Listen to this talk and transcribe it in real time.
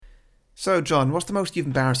So, John, what's the most you've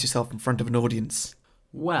embarrassed yourself in front of an audience?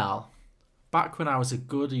 Well, back when I was a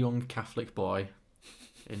good young Catholic boy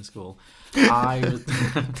in school, I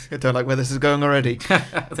don't like where this is going already.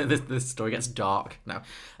 this story gets dark now.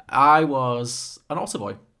 I was an altar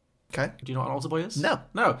boy. Okay. Do you know what an altar boy is?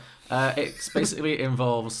 No. It basically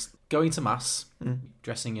involves going to mass,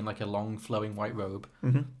 dressing in like a long flowing white robe.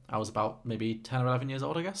 Mm-hmm. I was about maybe 10 or 11 years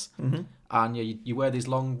old, I guess. Mm-hmm. And you wear these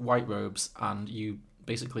long white robes and you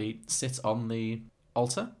basically sit on the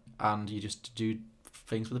altar and you just do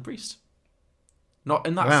things for the priest. Not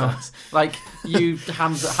in that sense. Like, you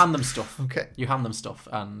hand them stuff. Okay. You hand them stuff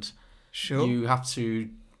and Sure. you have to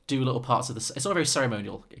do little parts of this. It's not very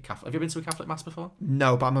ceremonial. Have you been to a Catholic mass before?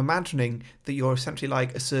 No, but I'm imagining that you're essentially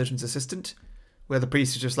like a surgeon's assistant, where the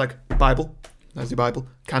priest is just like, Bible, there's your Bible,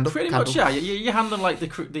 candle, Pretty candle. much, yeah. You hand them like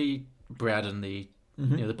the bread and the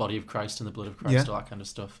the body of Christ and the blood of Christ, all that kind of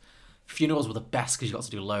stuff. Funerals were the best because you got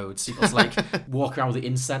to do loads. You got to like walk around with the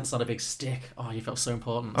incense on a big stick. Oh, you felt so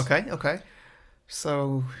important. Okay.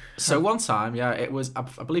 So one time, it was, I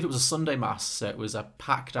believe it was a Sunday mass, so it was a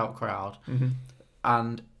packed out crowd. Mm-hmm.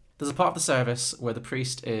 And there's a part of the service where the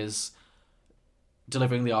priest is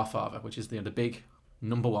delivering the Our Father, which is the big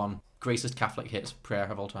number one greatest Catholic hit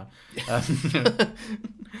prayer of all time.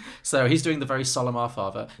 So he's doing the very solemn Our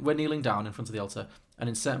Father. We're kneeling down in front of the altar, and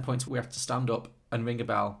in certain points we have to stand up and ring a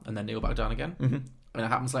bell and then kneel back down again. Mm-hmm. And it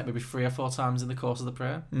happens like maybe 3 or 4 times in the course of the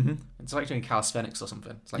prayer. Mm-hmm. It's like doing calisthenics or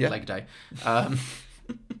something. It's like leg day.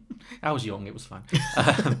 I was young, it was fine.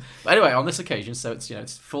 But anyway, on this occasion, so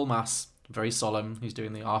it's full mass, very solemn. He's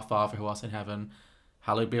doing the Our Father who art in heaven,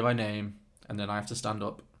 hallowed be thy name, and then I have to stand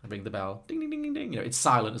up and ring the bell, ding ding ding ding ding. It's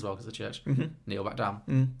silent as well because it's a church. Mm-hmm. Kneel back down.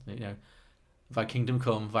 Mm. Thy kingdom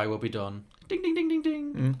come, thy will be done. Ding ding ding ding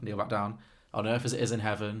ding. Kneel back down. On earth as it is in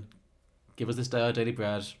heaven. Give us this day our daily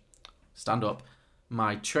bread. Stand up.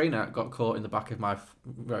 My trainer got caught in the back of my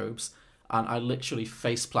robes, and I literally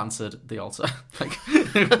face planted the altar. Like,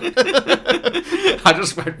 I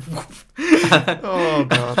just went. Oh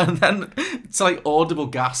god! And then it's like audible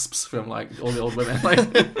gasps from like all the old women. Like,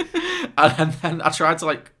 and then I tried to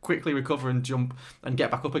like quickly recover and jump and get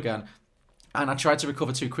back up again. And I tried to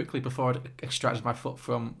recover too quickly before I'd extracted my foot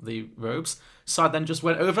from the robes. So I then just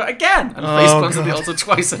went over again and face planted the altar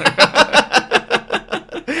twice in a row.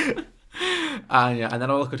 And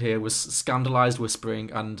then all I could hear was scandalised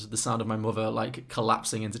whispering and the sound of my mother like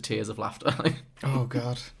collapsing into tears of laughter. Oh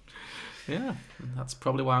god. Yeah, that's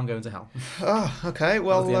probably why I'm going to hell. Oh, okay.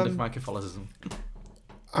 Well, that was the end of my Catholicism.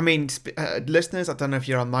 I mean, listeners, I don't know if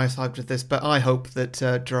you're on my side with this, but I hope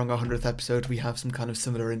that during our 100th episode we have some kind of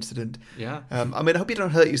similar incident. Yeah. I mean, I hope you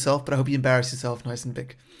don't hurt yourself, but I hope you embarrass yourself nice and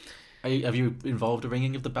big. Have you involved a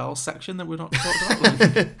ringing of the bell section that we're not talked about?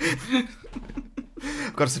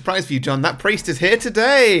 I've got a surprise for you, John. That priest is here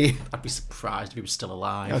today. I'd be surprised if he was still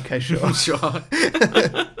alive. Okay, sure. Sure.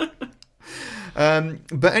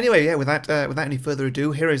 But anyway, yeah. Without any further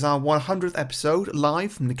ado, here is our 100th episode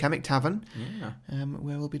live from the Chemic Tavern,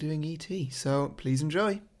 where we'll be doing ET. So please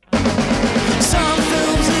enjoy. Some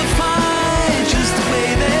films are fine just the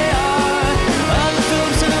way they are. Other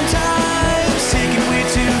films sometimes take it way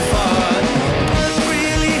too far. But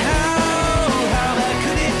really, how hard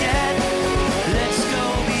could it get? Let's go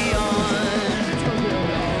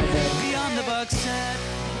beyond the box set.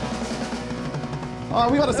 Oh,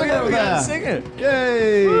 we got a singer over there. Singer.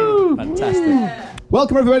 Yay! Woo. Fantastic.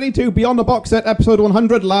 Welcome everybody to Beyond the Box Set, episode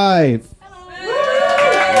 100 live.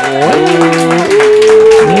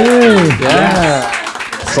 Yeah.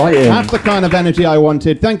 Exciting. That's the kind of energy I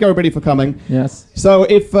wanted. Thank everybody for coming. Yes. So,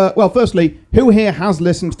 firstly, who here has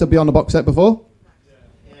listened to Beyond the Box Set before?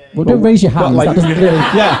 Well, don't raise your hands. That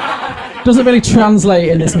doesn't really translate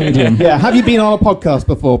in this medium. Yeah. Have you been on a podcast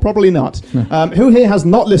before? Probably not. No. Who here has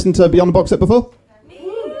not listened to Beyond the Box Set before?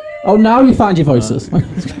 Oh, now you find your voices.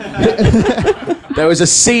 There was a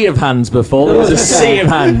sea of hands before. There was a sea of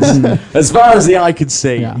hands, as far as the eye could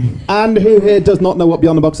see. Yeah. And who here does not know what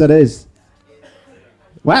Beyond the Box Set is?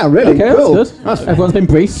 Wow, really? Okay, cool. that's good. Everyone's been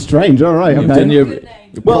briefed. Strange, all right. Okay. Didn't you?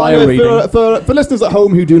 Well, for listeners at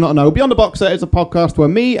home who do not know, Beyond the Box Set is a podcast where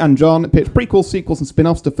me and John pitch prequels, sequels, and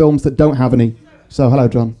spin-offs to films that don't have any. So, hello,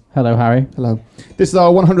 John. Hello, Harry. Hello. This is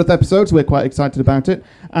our 100th episode, so we're quite excited about it.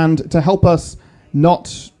 And to help us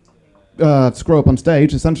not screw up on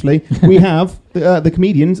stage, essentially, we have the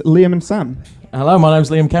comedians Liam and Sam. Hello, my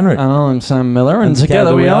name's Liam Kenrick. Hello, I'm Sam Miller, and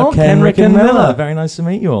together we are Kenrick and Miller. Very nice to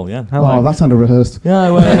meet you all, yeah. Hello. Oh, that sounded rehearsed.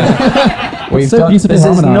 Yeah, well, We've So got this is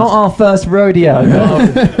harmonised. not our first rodeo.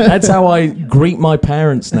 that's how I greet my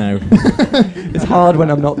parents now. It's hard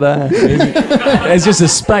when I'm not there. It's just a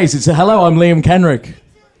space. It's a hello, I'm Liam Kenrick.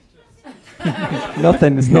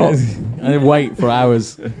 Nothing, it's not. and wait for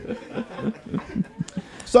hours.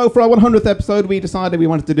 So for our 100th episode, we decided we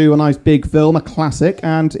wanted to do a nice big film, a classic,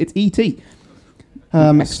 and it's E.T.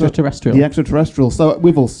 Extraterrestrial. The Extraterrestrial. So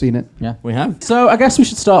we've all seen it. Yeah. We have. So I guess we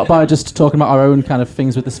should start by just talking about our own kind of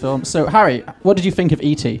things with this film. So Harry, what did you think of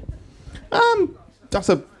E.T.? That's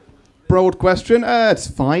a broad question. It's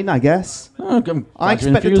fine, I guess. I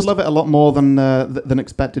expected to love it a lot more than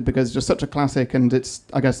expected because it's just such a classic, and it's,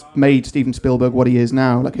 I guess, made Steven Spielberg what he is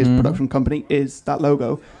now. Like his production company is that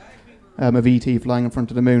logo of E.T. flying in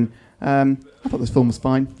front of the moon. I thought this film was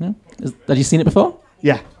fine. Yeah. Had you seen it before?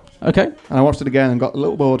 Yeah. Okay. And I watched it again and got a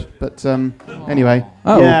little bored. But anyway.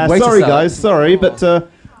 Oh, yeah, way to sorry sell. guys, sorry, but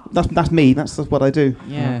that's me. That's what I do.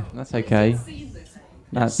 Yeah, that's okay.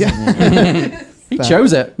 That's He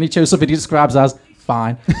chose it. And he chose something he describes as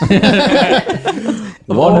fine.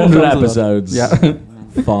 100 episodes. Yeah.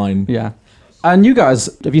 Fine. Yeah. And you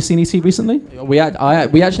guys, have you seen E.T. recently? we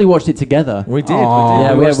actually watched it together. We did.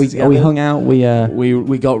 Yeah, watched it we together. hung out.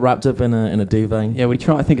 We got wrapped up in a duvet. Yeah, we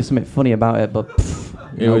tried to think of something funny about it, but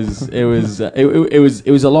It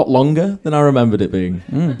was a lot longer than I remembered it being.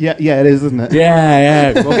 Yeah, it is, isn't it?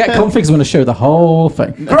 Yeah. We'll get comfy because we're going to show the whole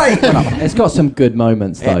thing. Great. it's got some good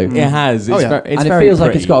moments though. It has. It's Oh, yeah. it's and it very feels like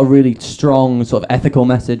pretty. it's got a really strong sort of ethical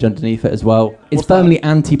message underneath it as well. It's firmly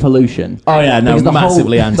anti-pollution. Oh yeah, no, Because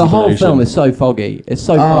massively The anti-pollution. whole film is so foggy. It's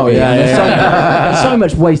so foggy. yeah, and yeah, there's so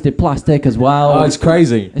much wasted plastic as well. Oh, it's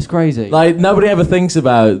crazy. It's crazy. Like nobody ever thinks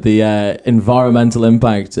about the environmental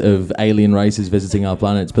impact of alien races visiting our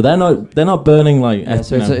planets, but they're not burning like. Yeah,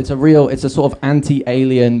 so it's a sort of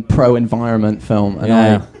anti-alien, pro-environment film, and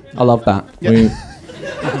Yeah. I love that.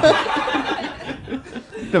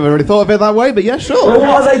 Never really thought of it that way, but yeah, sure. Well,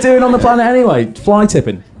 what are they doing on the planet anyway? Fly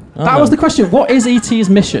tipping. That was the question. What is E.T.'s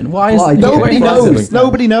mission? Why is Fly Nobody tipping. knows.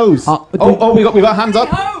 Nobody knows. We got hands up.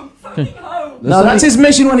 No, that's his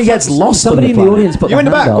mission when he gets lost. Somebody on in the the planet. audience put You their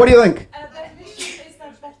in the hand back? up. What do you think?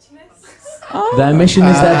 Their mission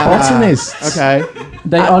is their botanists. Okay.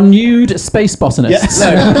 They are nude space botanists.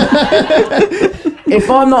 If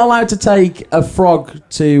I'm not allowed to take a frog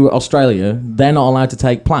to Australia, they're not allowed to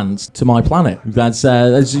take plants to my planet.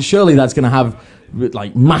 Surely that's going to have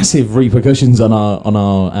like massive repercussions on our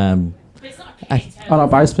On our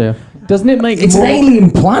biosphere. Doesn't it make It's an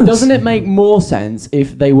alien plant. Doesn't it make more sense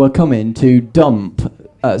if they were coming to dump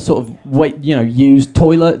sort of used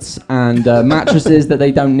toilets and mattresses that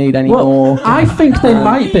they don't need anymore? Well, I think they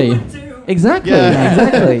might be. Exactly. Yeah.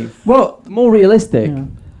 Exactly. Well, more realistic. Yeah.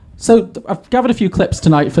 So I've gathered a few clips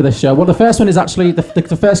tonight for this show. Well, the first one is actually the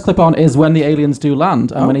first clip on is when the aliens do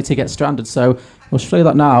land and when E.T. gets stranded. So we'll show you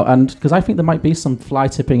that now, and because I think there might be some fly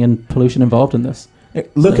tipping and pollution involved in this.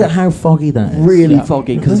 Look at how foggy that is. Really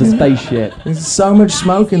foggy because of the spaceship. There's so much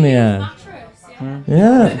smoke in the air.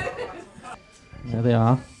 Yeah. There they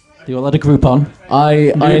are. They all had a Groupon.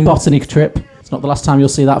 I Botany trip. It's not the last time you'll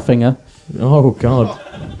see that finger. Oh God.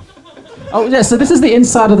 Oh yeah, so this is the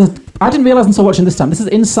inside of the. I didn't realise until watching this time. This is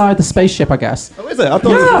inside the spaceship, I guess. Oh, is it? I thought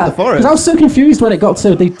it was in the forest. Because I was so confused when it got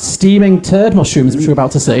to the steaming turd mushrooms, which we're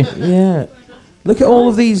about to see. Yeah. Look at all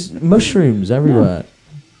of these mushrooms everywhere.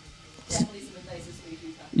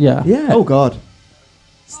 Yeah. Yeah. Oh God.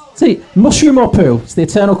 See, mushroom or poo? It's the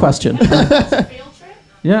eternal question.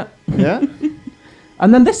 Yeah. Yeah.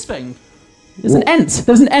 And then this thing. There's an ent.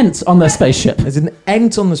 There's an ent on their spaceship. There's an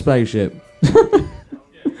ent on the spaceship.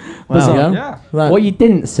 Wow. Yeah. Right. What you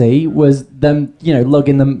didn't see was them,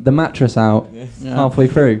 lugging the mattress out halfway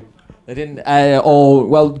through. They didn't,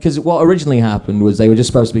 because what originally happened was they were just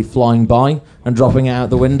supposed to be flying by and dropping it out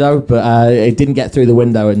the window, but it didn't get through the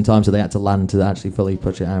window in time, so they had to land to actually fully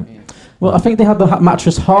push it out. Well, I think they had the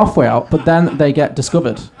mattress halfway out, but then they get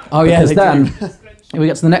discovered. Oh, yeah, Because then we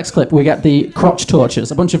get to the next clip. We get the crotch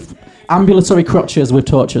torches. A bunch of ambulatory crotches with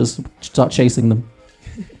torches start chasing them.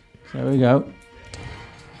 There we go.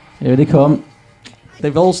 Here they come.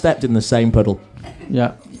 They've all stepped in the same puddle.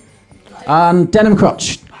 Yeah. And denim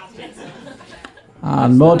crotch.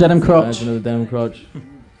 And more denim crotch. There's another denim crotch.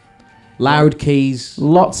 Loud keys.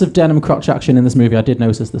 Lots of denim crotch action in this movie. I did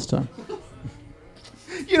notice this time.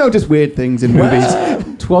 Just weird things in movies.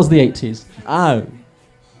 Twas the 80s. Oh.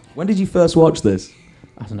 When did you first watch this?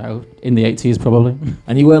 I don't know, in the 80s probably.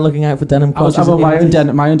 And you weren't looking out for denim I was crotches? my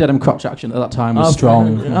own denim crotch action at that time was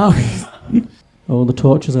strong. Oh. Oh, the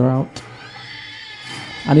torches are out.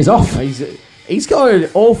 And he's off. He's got an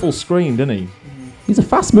awful scream, doesn't he? He's a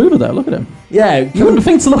fast mover though, look at him. Yeah. You wouldn't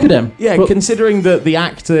think to look at him. Yeah, but considering that the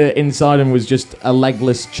actor inside him was just a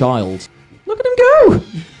legless child. look at him go.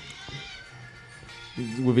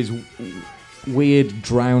 With his weird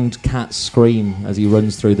drowned cat scream as he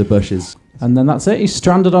runs through the bushes. And then that's it, he's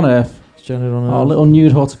stranded on Earth. It's stranded on Earth. Oh, little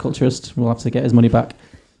nude horticulturist will have to get his money back.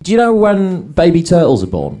 Do you know when baby turtles are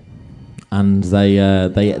born, and they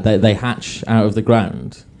hatch out of the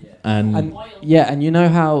ground, and And you know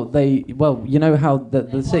how the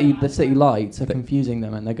city lights are confusing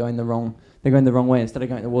them, and they're going the wrong way instead of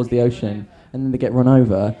going towards the ocean, and then they get run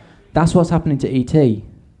over. That's what's happening to ET.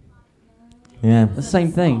 yeah, The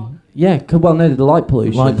same thing. Yeah. The light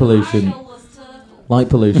pollution. light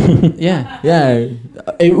pollution. Yeah. Yeah,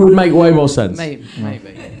 it would make way more sense. Maybe.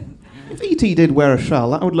 If E.T. did wear a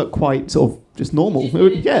shell, that would look quite sort of just normal. It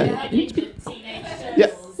would, yeah.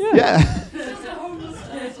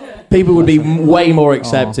 People would be way more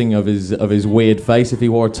accepting of his weird face if he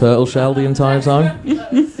wore a turtle shell the entire time.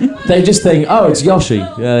 They just think, oh, it's Yoshi.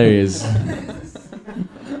 Yeah, there he is.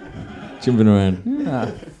 Jumping around.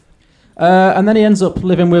 Yeah. And then he ends up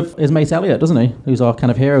living with his mate Elliot, doesn't he? Who's our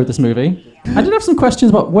kind of hero of this movie. I did have some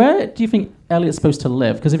questions about where do you think Elliot's supposed to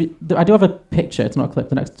live? Because I do have a picture. It's not a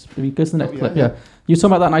clip. If you go to the next clip, yeah. You're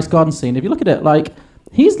talking about that nice garden scene. If you look at it, like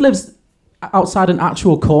he lives outside an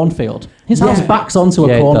actual cornfield. His house backs onto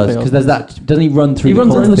a cornfield. Because there's that. Doesn't he run through? He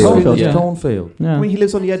runs into the cornfield. Yeah. Yeah. Cornfield. Yeah. I mean, he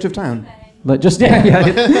lives on the edge of town. Like just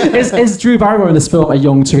is Drew Barrymore in this film a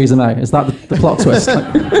young Theresa May? Is that the plot twist?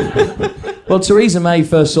 Well, Theresa May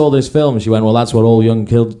first saw this film and she went, well, that's what all young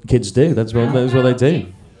kids do. That's what they do. The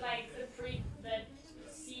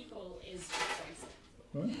sequel is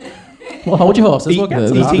Well, hold your horses. We'll get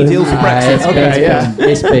to that. E.T. deals with Brexit.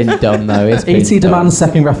 It's been done though. E.T. demands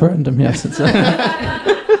second referendum. Yes. It's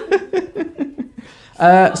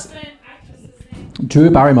Drew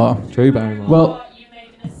Barrymore. Drew Barrymore. Well, you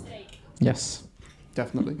made a mistake. yes.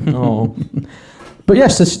 Definitely. Oh. But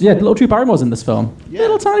yes, little Drew Barrymore's in this film. Yeah.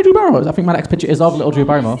 Little tiny Drew Barrymore. I think my next picture is of little Drew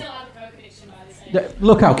Barrymore.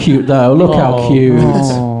 Look how cute, though. Look how cute.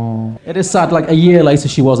 Oh. It is sad. Like a year later,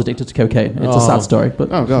 she was addicted to cocaine. It's a sad story, but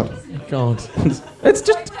Oh, God. it's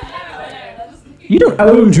just you don't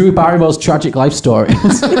own Drew Barrymore's tragic life story.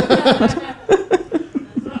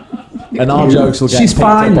 And our jokes will get She's picked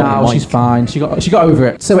fine up on the now. mic. She's fine. She got over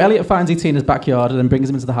it. So Elliot finds E.T. in his backyard and then brings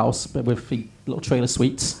him into the house with the little trailer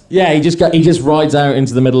suites. Yeah, he just rides out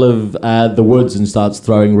into the middle of the woods and starts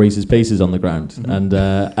throwing Reese's Pieces on the ground, and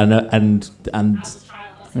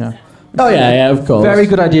Yeah. oh yeah, of course. Very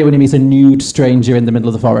good idea when you meet a nude stranger in the middle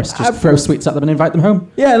of the forest. Just throw sweets at them and invite them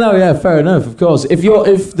home. Yeah, no, yeah, fair enough. Of course, if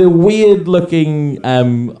the weird looking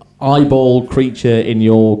eyeball creature in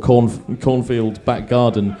your cornfield back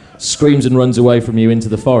garden screams and runs away from you into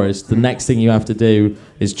the forest, the next thing you have to do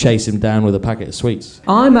is chase him down with a packet of sweets.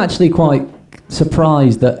 I'm actually quite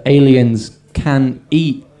surprised that aliens can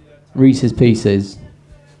eat Reese's Pieces.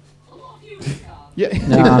 Yeah.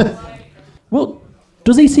 Nah. Well,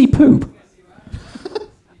 does E.T. poop?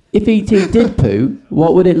 If E.T. did poo,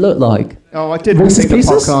 what would it look like? Oh, I didn't Reese's think the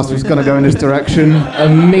Pieces? podcast was going to go in this direction.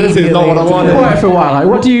 Immediately. This is not what I wanted. Quiet for a while. Like,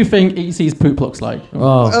 what do you think E.T.'s poop looks like?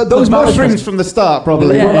 Oh, Those mushrooms from the start,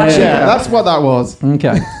 probably. Yeah. That's what that was.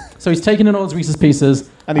 Okay. So he's taken in all his Reese's Pieces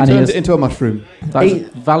And he turned it into a mushroom. That's a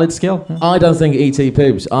valid skill. Yeah. I don't think E.T.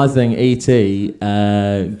 poops. I think E.T.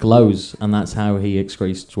 Glows, and that's how he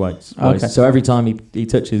excretes waste. Okay. So every time he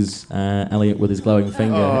touches Elliot with his glowing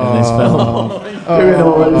finger in this film, Doing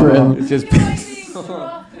all over him. it's just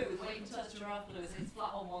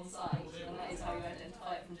Flat on one side, and that is how you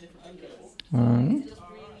identify it from different angles. It's just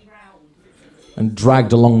really round. and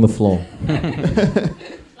dragged along the floor. Like a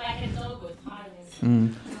dog with piles.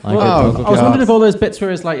 Like I was wondering if all those bits where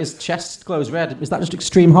his chest glows red, is that just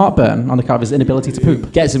extreme heartburn on account of his inability to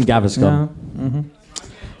poop? Get some Gaviscon. Yeah.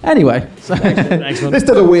 Anyway, so, This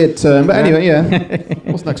did a weird turn, but anyway, yeah.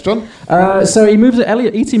 What's next, John? so he moves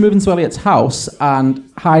E.T. moves into Elliot's house and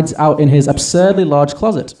hides out in his absurdly large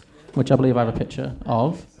closet, which I believe I have a picture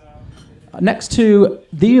of, next to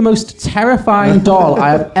the most terrifying doll I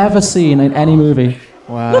have ever seen in any movie.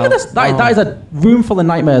 Wow. Look at this. That is a room full of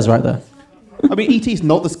nightmares right there. I mean, E.T.'s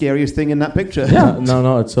not the scariest thing in that picture. Yeah. No,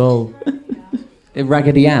 not at all.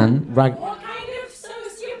 Raggedy Ann. What kind of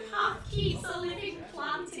sociopath keeps a living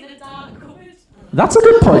plant in a dark cupboard? That's a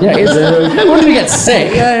good point. Yeah, when did he get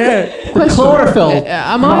sick? The chlorophyll.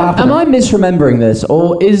 Am I misremembering this,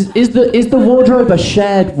 or is the wardrobe a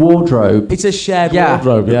shared wardrobe? It's a shared Yeah.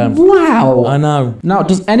 wardrobe, yeah. Wow. I know. Now,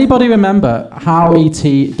 does anybody remember how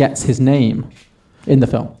E.T. gets his name in the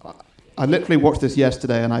film? I literally watched this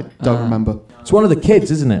yesterday and I don't remember. It's one of the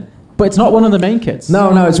kids, isn't it? But it's not one of the main kids.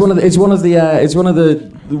 No, it's one of the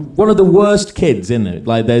worst kids, isn't it?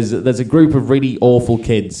 Like there's a group of really awful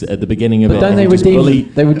kids at the beginning of it. But then they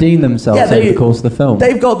redeem themselves over the course of the film.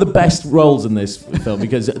 They've got the best roles in this film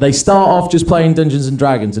because they start off just playing Dungeons and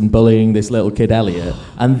Dragons and bullying this little kid Elliot,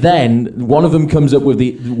 and then one of them comes up with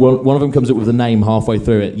the name halfway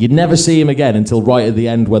through it. You never see him again until right at the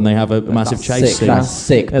end when they have a massive chase scene. That's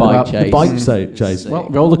sick bike chase. The bike chase. Well,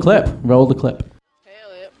 roll the clip.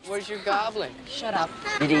 Where's your goblin? Shut up.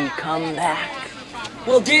 Did he come back?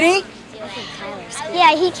 Well, did he?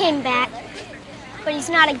 Yeah, he came back. But he's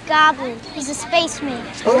not a goblin. He's a spaceman.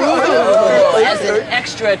 As an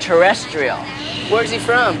extraterrestrial. Where's he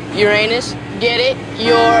from? Uranus? Get it?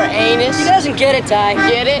 Uranus? He doesn't get it, Ty.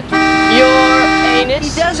 Get it?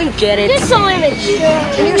 Uranus? He doesn't get it. You're so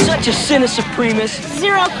immature. You're such a Sina Supremus.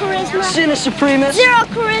 Zero charisma. Sina Supremus. Zero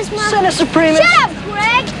charisma. Sina Supremus. Shut up,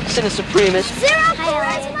 Greg. Sina Supremus. Zero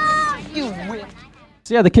charisma. You win.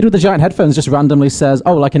 So yeah, the kid with the giant headphones just randomly says,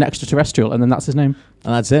 "Oh, like an extraterrestrial," and then that's his name.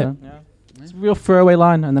 And that's it. Yeah. It's a real throwaway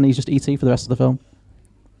line, and then he's just E.T. for the rest of the film.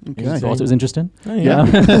 Okay. I thought it was interesting. Oh, yeah.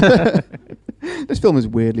 This film is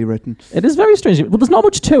weirdly written. It is very strange. Well, there's not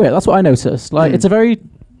much to it. That's what I noticed. Like, it's a very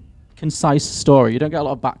concise story. You don't get a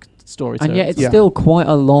lot of backstory to it. And yet it's still quite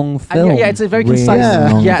a long film. And yeah, it's a very Really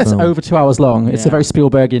concise. long Yeah, it's film. over 2 hours long. It's a very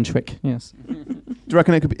Spielbergian trick. Yes. Do you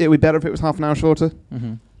reckon it would be better if it was half an hour shorter?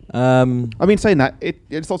 I mean, saying that,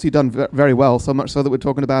 it's obviously done very well, so much so that we're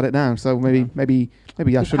talking about it now. So maybe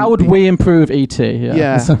I shouldn't. How would we improve E.T.?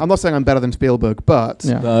 Yeah, I'm not saying I'm better than Spielberg, but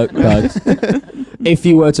if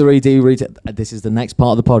you were to read this is the next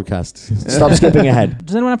part of the podcast. Stop skipping ahead.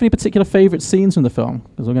 Does anyone have any particular favourite scenes from the film?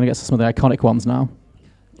 Because we're going to get to some of the iconic ones now.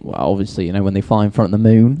 Well, obviously, when they fly in front of the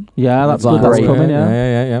moon. Yeah, that's good. That's coming,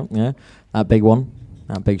 Yeah. That big one.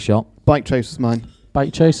 That big shot. Bike chase was mine.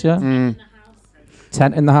 Bike chase, yeah.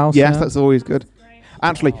 Tent in the house. Yes, that's always good.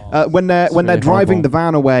 Actually, when they're driving the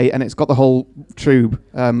van away and it's got the whole tube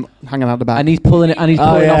hanging out the back, And he's pulling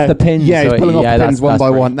off the pins. yeah, he's pulling off the pins one by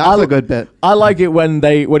one. That's a good bit. I like it when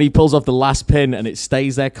he pulls off the last pin and it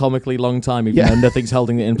stays there comically long time, even though nothing's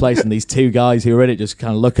holding it in place, and these two guys who are in it just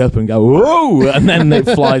kind of look up and go, "Whoa!" and then it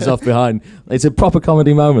flies off behind. It's a proper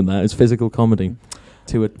comedy moment. That it's physical comedy.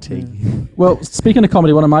 To a T. Well, speaking of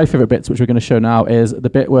comedy, one of my favourite bits, which we're going to show now, is the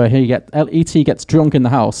bit where E.T. gets drunk in the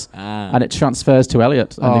house, and it transfers to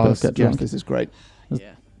Elliot, and they both get drunk. Yes, this is great.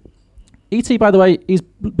 E.T., by the way, he's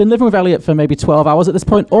been living with Elliot for maybe 12 hours at this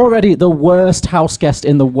point. Already the worst house guest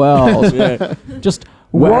in the world. Just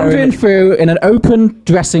wandering through in an open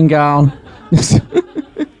dressing gown,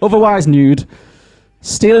 otherwise nude,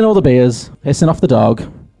 stealing all the beers, pissing off the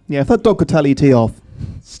dog. Yeah, if that dog could tell E.T. off.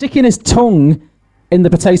 Sticking his tongue in the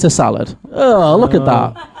potato salad. Oh, look at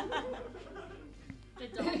that.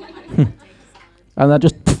 And I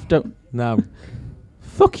just don't... No.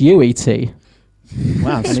 Fuck you, E.T.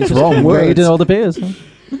 Wow, And he's wrong. Where you did all the beers.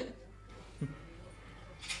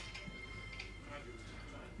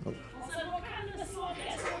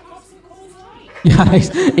 Yeah,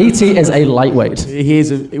 E.T. is a lightweight. He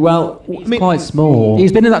is He's quite small.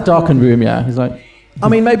 He's been in that darkened room, yeah. He's like... I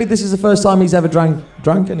mean, maybe this is the first time he's ever drank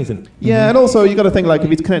anything. Yeah, and also you got to think like if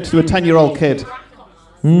he's connected to a 10-year-old kid.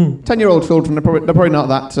 10-year-old children, they're probably not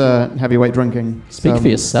that heavyweight drinking. Speak for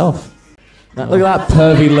yourself. Look at that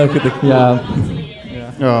pervy look at the...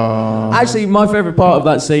 Yeah. Oh. Actually, my favourite part of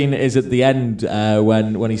that scene is at the end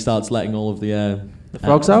when he starts letting all of the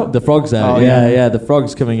frogs out? The frogs out, Oh, yeah, the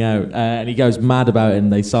frogs coming out. And he goes mad about it,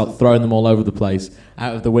 and they start throwing them all over the place,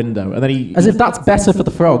 out of the window. And then he... As if that's better for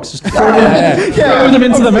the frogs. Just throw them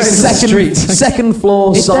into the street. Second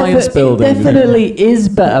floor science building. It definitely is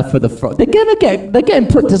better for the frog. They're getting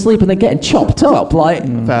put to sleep and they're getting chopped up. Like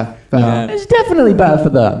Fair. it's definitely better for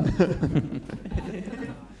them.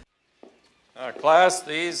 Class,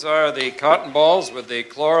 these are the cotton balls with the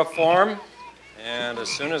chloroform. And as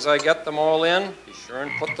soon as I get them all in, be sure and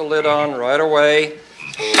put the lid on right away.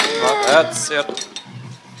 That's it.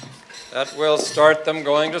 That will start them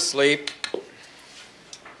going to sleep.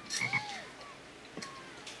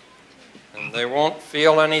 And they won't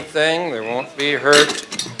feel anything. They won't be hurt.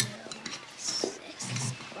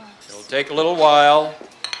 It'll take a little while.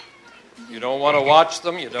 You don't want to watch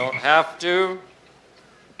them. You don't have to.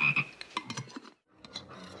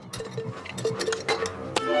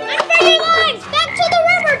 Lines! Back to the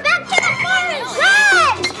river! Back to the forest!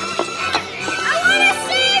 Run! I want to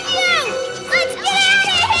save you! Let's get out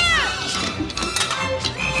of here!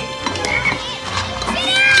 Get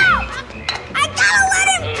out! I gotta let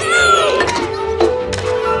him go!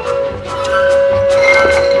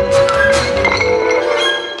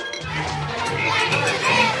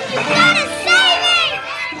 You gotta save me!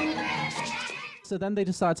 then they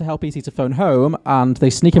decide to help E.T. to phone home, and they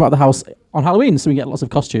sneak him out the house on Halloween, so we get lots of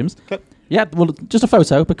costumes. Okay. Yeah, well, just a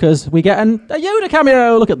photo, because we get a Yoda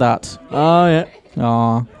cameo. Look at that. Oh, yeah.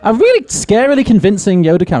 Aw. A really scarily convincing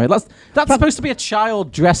Yoda cameo. That's supposed to be a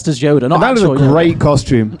child dressed as Yoda, not And that is a actual Yoda. great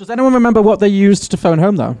costume. Does anyone remember what they used to phone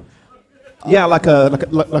home, though? Yeah, like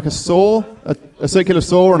a saw, a circular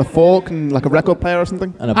saw and a fork and like a record player or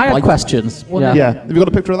something. And a I have bike. questions. Yeah. Have you got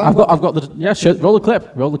a picture of that? I've got the... Yeah, sure. Roll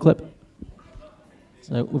the clip.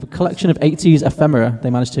 So, with a collection of 80s ephemera, they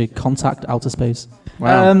managed to contact outer space.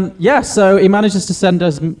 Wow. So he manages to send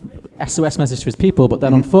us SOS message to his people, but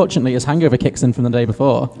then unfortunately his hangover kicks in from the day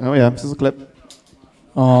before. Oh yeah, this is a clip.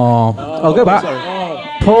 I'll go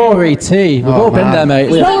back. Poor E.T. We've all been there, mate.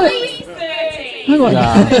 Hang on.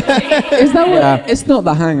 Is that what? Yeah. It's not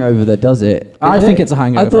the hangover that does it. I is think it? it's a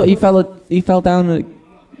hangover. I thought he fell down.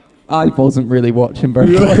 I wasn't really watching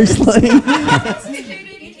very closely.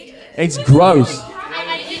 It's gross.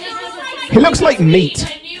 He looks like meat.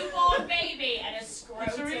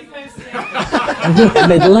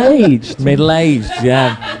 Middle-aged,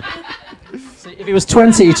 yeah. See, if he was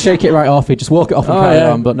 20, he'd shake it right off. He'd just walk it off and carry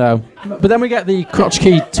on, but no. But then we get the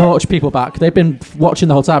crotchkey torch people back. They've been watching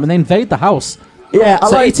the whole time, and they invade the house. Yeah,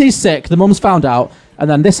 So E.T.'s sick, the mum's found out, and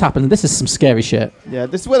then this happens. This is some scary shit. Yeah,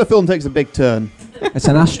 this is where the film takes a big turn. It's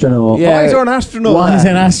an astronaut. Yeah. Why is there an astronaut? Why is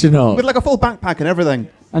an astronaut? With like a full backpack and everything.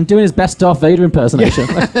 And doing his best Darth Vader impersonation.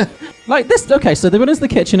 Like this, okay, so they run into the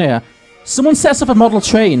kitchen here. Someone sets up a model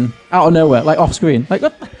train out of nowhere, like off screen. Like,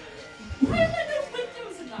 what?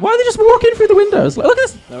 Why are they just walking through the windows? Like, look at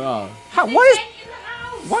this. There are. Why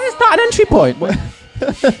is that an entry point? Why are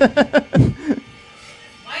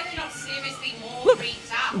they not seriously more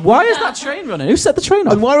freaked out? Why is that train running? Who set the train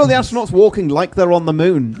off? And why are all the astronauts walking like they're on the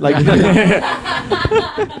moon? Like,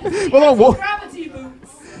 well, Gravity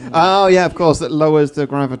boots. oh yeah, of course, that lowers the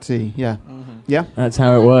gravity. Yeah, yeah. That's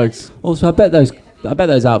how it works. Also, I bet those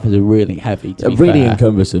outfits are really heavy. To be Really fair.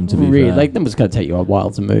 cumbersome, to be Really, fair. like them was going to take you a while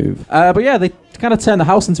to move. But yeah, they kind of turn the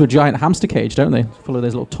house into a giant hamster cage, don't they? Full of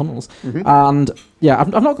those little tunnels. And yeah,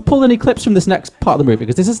 I've not pulled any clips from this next part of the movie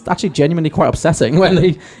because this is actually genuinely quite upsetting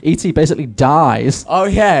when E.T. basically dies. Oh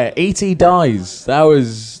yeah, E.T. dies. That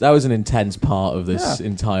was an intense part of this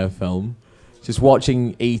entire film. Just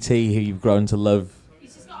watching E.T., who you've grown to love,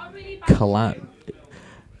 collapse.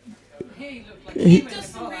 He does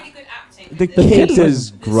some really good acting. The kid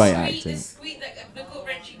does great acting. The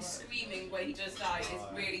gut-wrenching screaming when he does die is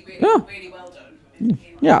really, really, Yeah. really well done.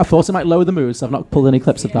 Yeah, I thought it might lower the mood, so I've not pulled any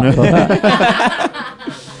clips of that.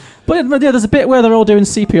 But yeah, there's a bit where they're all doing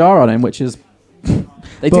CPR on him, which is...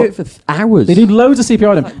 They do it for hours. They do loads of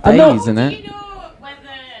CPR on him. And they'll- Days, isn't Do it? you know whether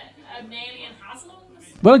an alien has lungs?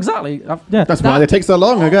 Well, exactly. Yeah. That's why they take so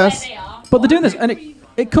long, I guess. There they are. But they're doing this, and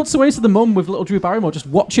it cuts away to the mum with little Drew Barrymore just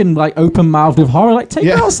watching, like, open-mouthed with horror. Like, take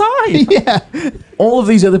her outside. Yeah. All of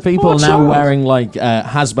these other people Poor are now child. wearing like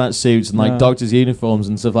hazmat suits and like Yeah. doctors' uniforms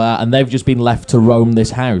and stuff like that, and they've just been left to roam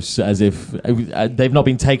this house as if they've not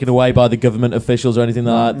been taken away by the government officials or anything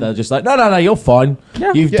like that. They're just like, no, you're fine.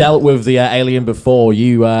 Yeah. You've dealt with the alien before.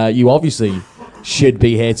 You obviously should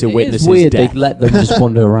be here to witness It's his weird death. they let them just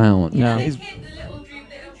wander around. Yeah. The kid, the little Drew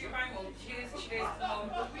Barrymore, she goes,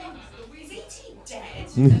 is E.T. dead?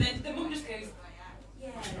 And then the mum just goes,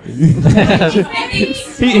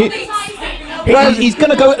 Well, he's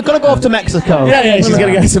gonna go off to Mexico. Yeah, she's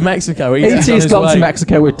gonna go to Mexico. He's on E.T.'s his gone way. to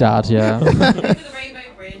Mexico with Dad, yeah. over the Rainbow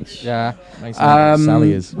Bridge. Yeah.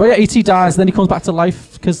 Sally is. But yeah, E.T. dies, then he comes back to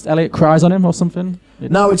life because Elliot cries on him or something.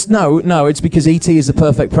 No, it's because E.T. is the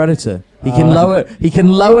perfect predator. He can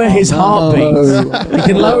lower his heartbeat. He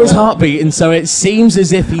can lower his heartbeat, and so it seems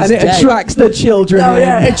as if he's And it dead. attracts the children. Oh in.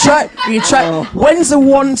 yeah, When's the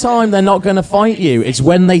one time they're not going to fight you? It's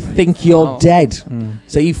when they think you're dead.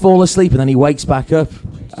 So you fall asleep and then he wakes back up.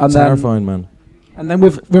 And Terrifying, man. And then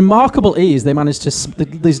with remarkable ease, they managed to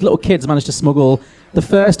these little kids managed to smuggle the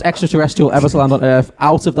first extraterrestrial ever to land on Earth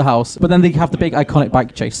out of the house. But then they have the big iconic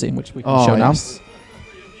bike chase scene, which we can show now.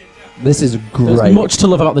 This is There's great. much to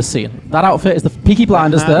love about this scene. That outfit is the Peaky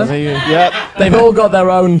Blinders there. Yeah. They've all got their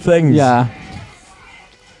own things. Yeah.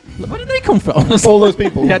 Where did they come from? All those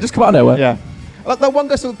people. Yeah, just come out of nowhere. Yeah. Like that one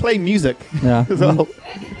guy still playing music Yeah. as well.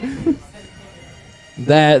 Those did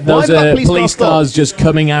that are police car police stop? cars just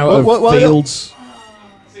coming out of What- fields.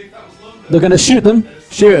 They're going to shoot them.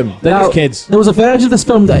 Shoot them. They're Now, just kids. There was a version of this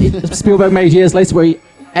film that Spielberg made years later where he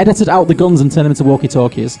edited out the guns and turned them into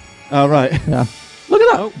walkie-talkies. Oh right. Yeah. Look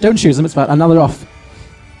at that. Don't choose them, it's fine. And now they're off.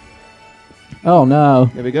 Oh no.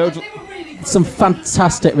 Here we go. Some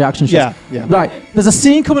fantastic reaction shots. Yeah. Right, there's a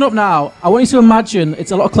scene coming up now. I want you to imagine,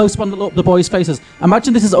 it's a lot close up on the boys' faces.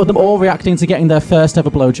 Imagine this is them all reacting to getting their first ever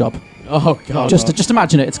blowjob. Oh God! Just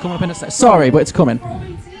imagine it. It's coming up in a second. Sorry, but it's coming.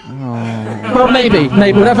 Well, maybe,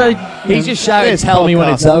 whatever. He just shouted, "Tell me when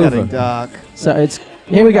it's over." Dark. So it's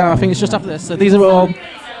here we go. I think it's just after this. So these are all.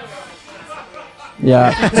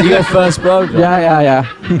 Yeah. So your first blowjob. Yeah.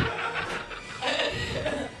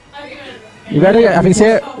 You ready? I think it's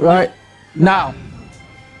here. Right now.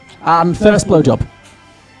 First blowjob.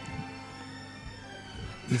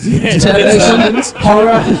 Determination,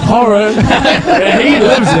 horror. Yeah, he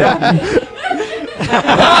loves it. He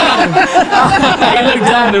looked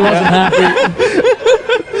down and wasn't happy.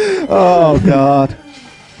 Oh God.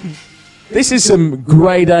 This is some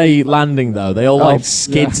grade A landing, though. They all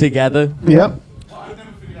skid together. Yep.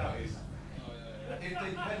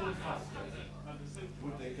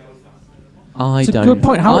 I It's a don't. good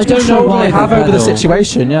point. How I much don't know control do why they have over the pedal.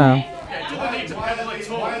 situation? Yeah.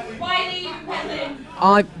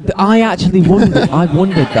 I actually wondered. I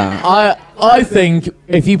wondered that. I think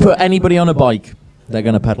if you put anybody on a bike, they're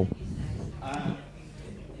going to pedal.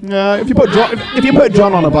 If you put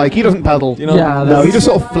John on a bike, he doesn't pedal. You know, yeah, no, he just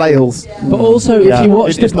sort of flails. But also, if you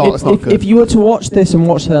watch it's not good. if you were to watch this and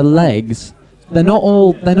watch their legs, they're not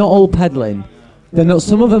all pedaling. They're not.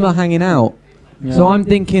 Some of them are hanging out. Yeah. So I'm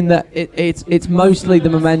thinking that it's mostly the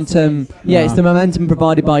momentum. Yeah, it's the momentum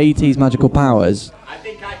provided by E.T.'s magical powers. I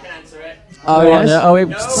think I can answer it. Oh yes.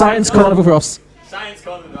 No, science corner for us. Science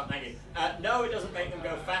corner, thank you. No, it doesn't make them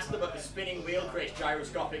go faster, but the spinning wheel creates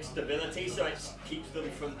gyroscopic stability, so it keeps them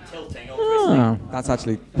from tilting or twisting. Oh, that's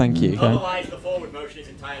actually. Thank you. Otherwise, the forward motion is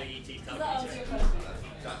entirely E.T.'s telekinesis.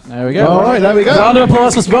 There we go. All right, there we go. Round of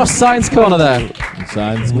applause for Ross Science Corner there.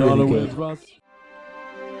 Science Corner with Ross.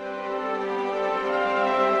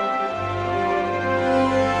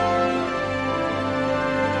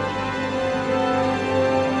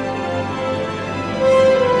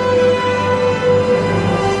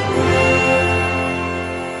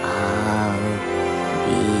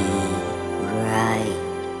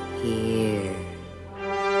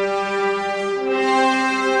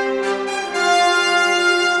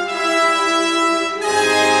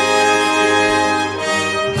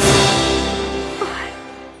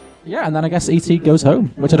 Yeah, and then I guess E.T. goes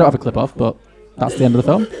home, which I don't have a clip of, but that's the end of the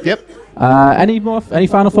film. Yep. Any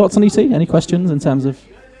final thoughts on E.T.? Any questions in terms of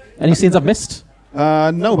any scenes I've missed?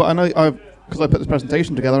 No, but I know because I put this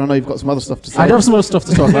presentation together. I know you've got some other stuff to say. I do have some other stuff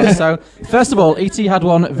to talk about. So, first of all, E.T. had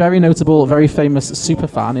one very notable, very famous super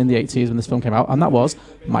fan in the 80s when this film came out, and that was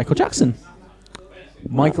Michael Jackson.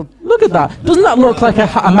 Michael, look at that! Doesn't that look like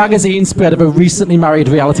a magazine spread of a recently married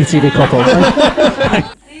reality TV couple?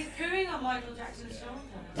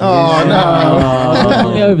 Oh no!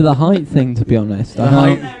 I'm over the height thing, to be honest.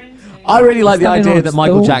 I really like the idea that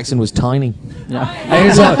Michael Jackson was tiny. Yeah,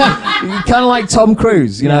 kind of like Tom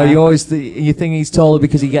Cruise. You know, you always you think he's taller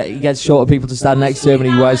because he gets shorter people to stand next to him,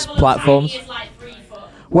 and he wears platforms.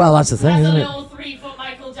 Well, that's the thing, isn't it?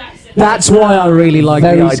 That's why I really like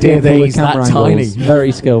the idea that he's that tiny.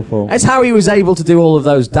 Very skillful. That's how he was able to do all of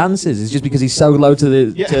those dances. It's just because he's so low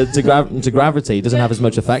to gravity, it doesn't have as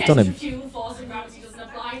much effect on him.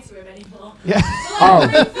 Yeah.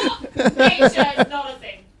 Nature is not a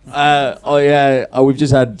thing. We've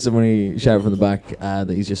just had somebody shout from the back that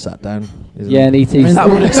he's just sat down. Yeah, and E.T.'s that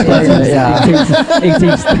would explain it. Yeah,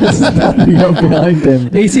 E.T.'s standing up behind him.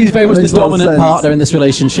 E.T.'s very much the Makes no dominant sense. partner in this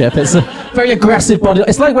relationship. It's a very aggressive body.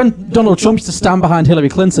 It's like when Donald Trump used to stand behind Hillary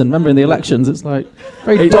Clinton. Remember in the elections? It's like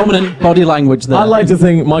very dominant body language there. I like to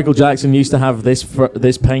think Michael Jackson used to have this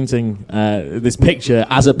painting, this picture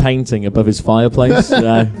as a painting above his fireplace.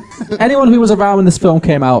 Anyone who was around when this film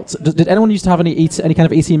came out, did anyone used to have any kind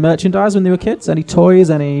of E.T. merchandise when they were kids? Any toys?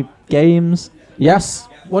 Any games? Yes.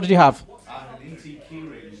 What did you have?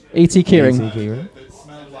 E.T. keyring. It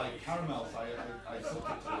smelled like caramel. I sucked it till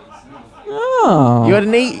it smelled. Oh. You had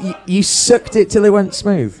you sucked it till it went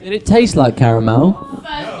smooth. Did it taste like caramel?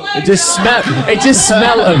 It just smelled. It just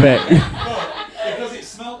smelled of it. Because it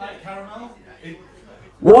smelled like caramel.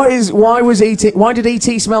 Why did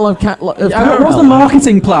E.T. smell of caramel? What was the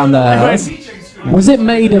marketing plan there? Was it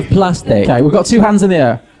made of plastic? Okay, we've got two hands in the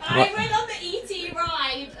air. I went on the E.T.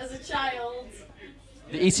 ride as a child.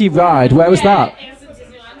 The E.T. ride, where was that? It was in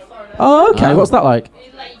Disneyland, Florida. Oh, okay. What's that like?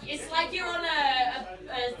 It's like you're on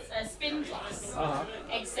a spin class,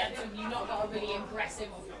 except you've not got a really aggressive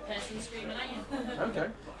person screaming at you. Okay.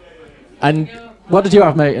 And what did you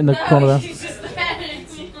have, mate, in the corner there? It's just there.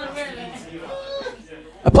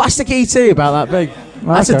 A plastic E.T. about that big.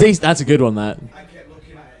 Okay. That's a good one. That.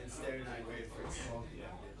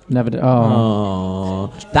 Never did.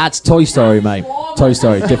 Oh. That's Toy Story, mate. Toy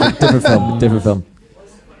Story, different film.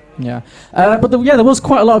 Yeah, but there was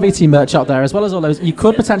quite a lot of ET merch out there, as well as all those. You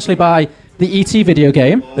could potentially buy the ET video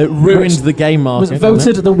game. It ruined the game market. Was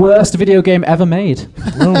voted the worst video game ever made.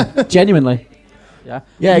 Genuinely. Yeah,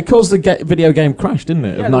 it caused the video game crash, didn't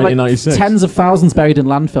it? Of 1996. Tens of thousands buried in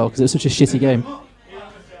landfill because it was such a shitty game.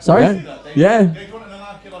 Sorry? Yeah.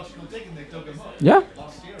 Yeah.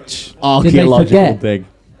 Archaeological dig.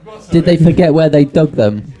 Did they forget where they dug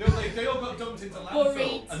them? They all got dumped into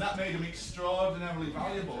landfill, and that made them extraordinarily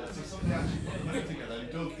valuable. So somebody actually put the money together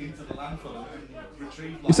and dug into the landfill and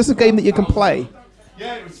retrieved. Is this a game that you can play?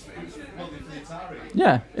 Yeah, it was for the Atari.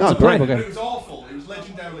 Yeah, it was a great But it was awful. It was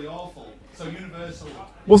legendarily awful. So Universal.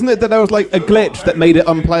 Wasn't it that there was like a glitch that made it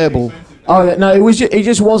unplayable? Oh no! It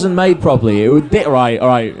just wasn't made properly. It was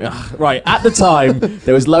right. At the time,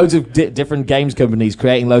 there was loads of different games companies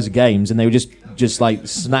creating loads of games, and they were just like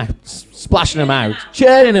splashing them out,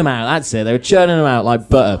 churning them out. That's it. They were churning them out like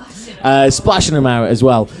butter, splashing them out as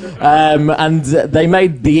well. And they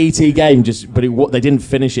made the ET game, but they didn't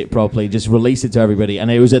finish it properly. Just released it to everybody,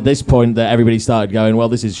 and it was at this point that everybody started going, "Well,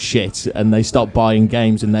 this is shit," and they stopped buying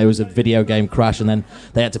games, and there was a video game crash, and then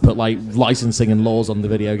they had to put like licensing and laws on the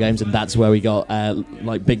video games, and that's where we got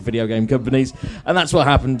like big video game companies, and that's what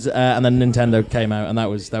happened. And then Nintendo came out, and that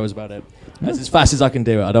was about it. That's as fast as I can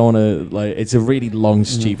do it. I don't want to it's a really long,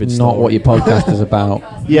 stupid story. Not what your podcast is about.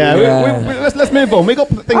 Yeah. Let's move on. We got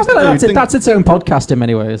things I feel like that's its own podcast in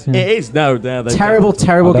many ways. Yeah. It is. No, terrible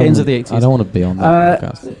games of the 80s. I don't want to be on that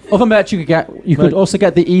podcast. Other merch you could get. You could also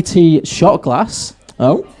get the ET shot glass.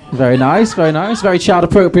 Oh. Very nice, very child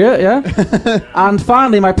appropriate, yeah. And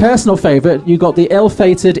finally, my personal favourite, you got the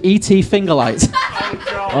ill-fated ET finger light.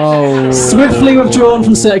 Oh. Swiftly withdrawn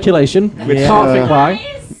from circulation. Yeah. Can't think why.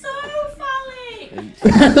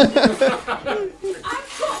 Potentially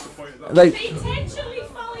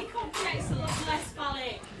phallic objects that look less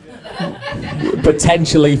phallic.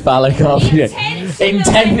 Potentially phallic object.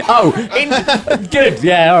 Good.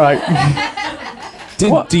 Yeah. All right.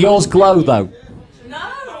 Do yours glow though? No.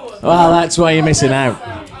 Well, that's why you're missing out.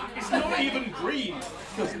 It's not even green.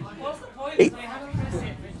 What's the point?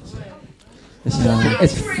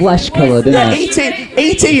 It's flesh coloured, isn't it?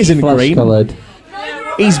 ET isn't flesh green. coloured.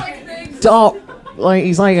 He's dark.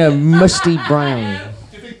 He's like a musty brown.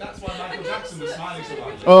 Do you think that's why Michael Jackson was smiling so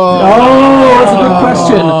much? That's a good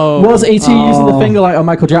question. Was ET using the finger light on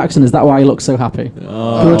Michael Jackson? Is that why he looks so happy?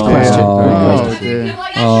 Good question.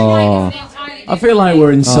 I feel like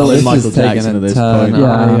we're insulting Michael Jackson at this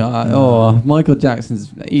point. Michael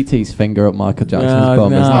Jackson's ET's finger up Michael Jackson's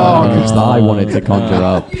bum. Isn't that I wanted to conjure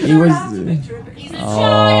up. He was.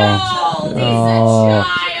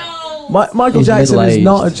 Michael He's Jackson is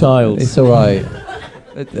not a child. It's all right.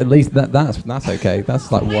 At least that's okay.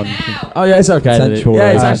 That's like one. Oh yeah, it's okay. Central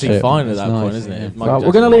Yeah, it's actually fine at that nice. point, isn't it? Well,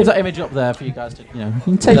 we're going to leave that image up there for you guys to, you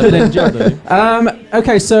can take it in. Enjoy it.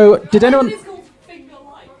 Okay, so did anyone?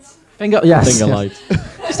 Finger light.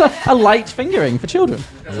 Just a light fingering for children.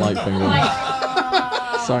 A light fingering.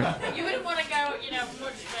 Sorry. You wouldn't want to go,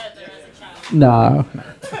 much further as a child. No.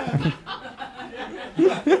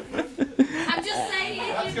 I'm just saying.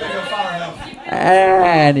 That's going to go far enough.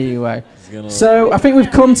 Anyway, so I think we've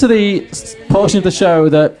come to the portion of the show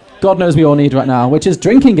that God knows we all need right now, which is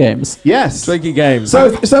drinking games. Yes. Drinking games. So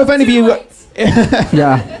if any of you...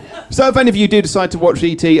 Yeah. So if any of you do decide to watch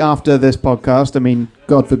ET after this podcast, I mean,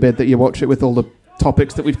 God forbid that you watch it with all the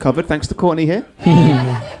topics that we've covered, thanks to Courtney here.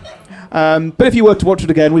 But if you were to watch it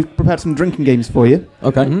again, we've prepared some drinking games for you.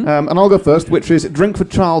 Okay. And I'll go first, which is Drink for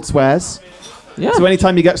Child Swears. Yeah. So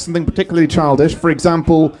anytime you get something particularly childish, for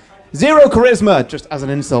example, zero charisma, just as an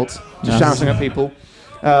insult, just shouting at people.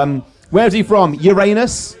 Where's he from?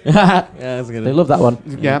 Uranus? Yeah, that's good. They love that one.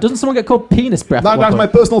 Yeah. Doesn't someone get called penis breath? That's my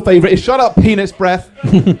personal favourite, is shut up, penis breath.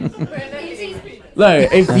 Look,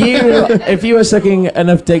 if you were sucking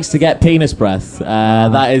enough dicks to get penis breath,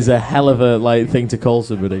 that is a hell of a thing to call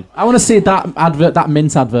somebody. I want to see that advert, that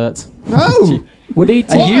mint advert. No! Would he?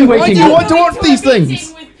 Why do you want to watch these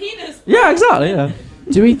things? Yeah, exactly. Yeah.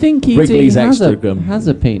 Do we think ET Wrigley's has Extra Gum. has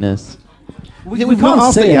a penis? We can't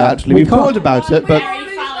asked it yet, actually. We've thought about it, but...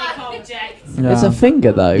 Yeah. It's a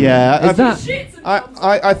finger, though. Yeah. Is that?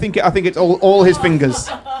 I think it's all his fingers.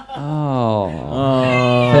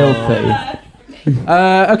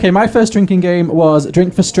 Filthy. Okay, my first drinking game was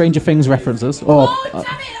Drink for Stranger Things references. Or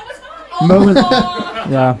moment.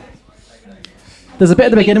 Yeah. There's a bit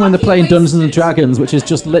at the beginning when they're playing Dungeons and Dragons, which is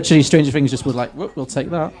just literally Stranger Things just was like, whoop, we'll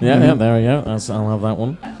take that. Yeah, there we go. I'll have that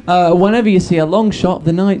one. Whenever you see a long shot,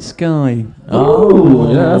 the night sky.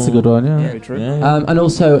 Oh, yeah, that's a good one. Yeah. Very true. Yeah. And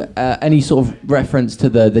also any sort of reference to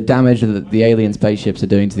the damage that the alien spaceships are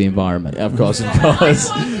doing to the environment. Yeah, of course.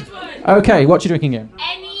 Okay, what's your drinking game?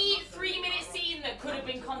 Any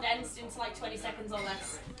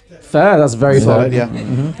Fair, that's very fair. Yeah.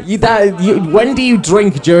 When do you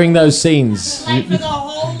drink during those scenes? Like for the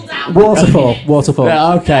whole damn Waterfall.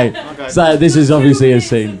 Yeah, okay. So this is obviously a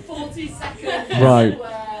scene. 40 seconds. Right.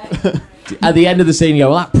 At the end of the scene, you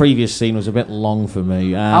go, well, that previous scene was a bit long for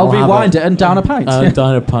me. I'll rewind it and down a pint.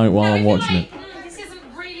 Down a pint while I'm watching it. This isn't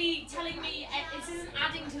really telling me, this isn't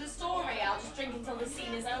adding to the story. I'll just drink until the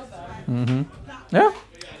scene is over. Mm-hmm. Yeah.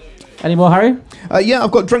 Any more, Harry? Yeah, I've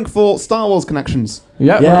got drink for Star Wars connections. We've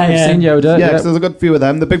seen Yoda. Yeah, 'cause there's a good few of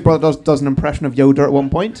them. The Big Brother does an impression of Yoda at one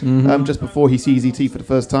point, just before he sees E.T. for the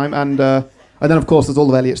first time, and then of course there's all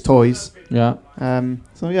of Elliot's toys. Yeah.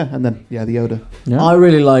 So yeah, and then the Yoda. Yeah. I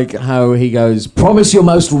really like how he goes, promise your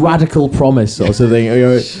most radical promise, or something.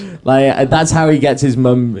 Like that's how he gets his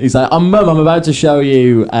mum. He's like, Mum, I'm about to show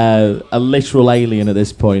you a literal alien at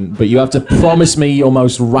this point, but you have to promise me your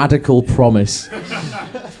most radical promise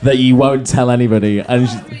that you won't tell anybody. And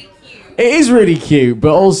it is really cute,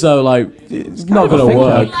 but also like it's not going to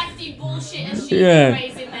work. Yeah.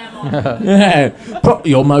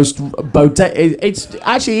 Your most it's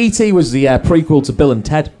actually E.T. was the prequel to Bill and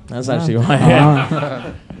Ted. That's actually why.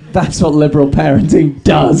 Yeah. That's what liberal parenting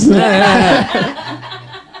does.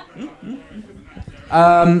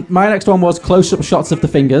 My next one was close-up shots of the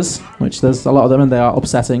fingers, which there's a lot of them, and they are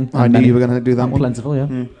upsetting. I knew you were going to do that one. Plentiful, yeah.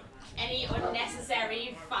 Any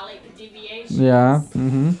unnecessary phallic deviations? Yeah.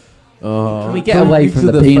 Mm-hmm. Can we get away from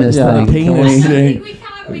the penis thing? I think we can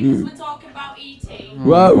because we're talking about E.T.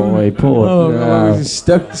 Whoa, boy, poor. Oh, no.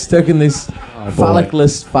 Stuck in this phallic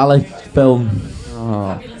film.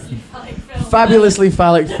 Fabulously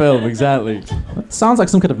phallic film, exactly. It sounds like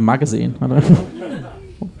some kind of magazine. I don't know.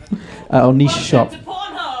 Or niche shop.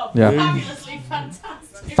 Yeah. Fabulously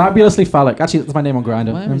fantastic. Fabulously phallic. Actually, that's my name on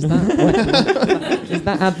Grindr. Where is that? Is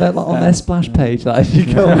that advert on their splash page? That if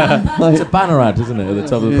you go, It's a banner ad, isn't it, at the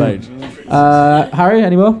top of the page? Harry,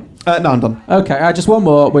 any more? No, I'm done. Okay, just one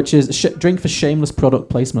more, which is drink for shameless product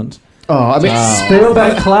placement. Oh, I mean,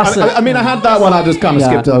 Spielberg classic. I mean, I had that one. I just kind of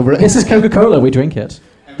skipped over it. This is Coca-Cola. We drink it.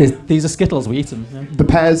 These are Skittles. We eat them. Yeah. The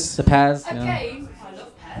Pez. The Pez. Okay, Yeah. I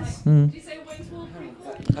love Pez. Mm. Do you say Wayne's World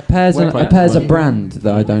a prequel? pear's a brand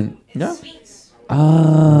that I don't. Yeah. Do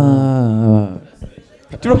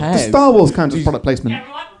you know the Star Wars kind of product placement?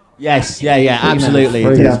 Yes, yeah, absolutely.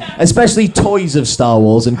 Yeah. Especially toys of Star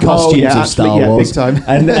Wars and costumes of Star Wars. Big time.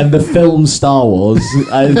 and the film Star Wars.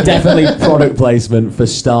 Definitely product placement for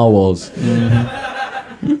Star Wars.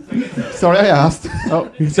 Sorry, I asked.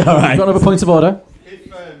 Oh, it's all right. Got another point of order?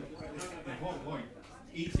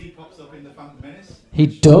 E.T. pops up in the Phantom Menace. He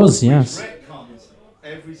does, yes. Retcons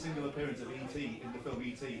every single appearance of E.T. in the film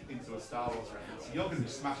E.T. into a Star Wars reference. You're going to be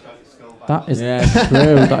smashed out your skull. That is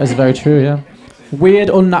true. That is very true, yeah. Weird,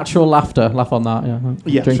 unnatural laughter. Laugh on that,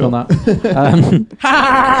 yeah. Drink sure. on that.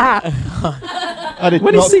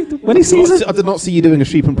 When he sees it. I did not see you doing a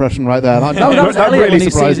sheep impression right there. That, No, that Elliot really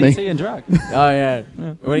when surprised he me. sees E.T. in drag. Oh, yeah.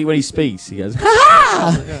 When he speaks, he goes,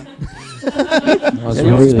 That was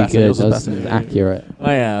really good. That was accurate.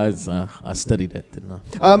 oh, yeah, I studied it, didn't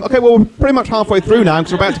I? Okay, well, we're pretty much halfway through now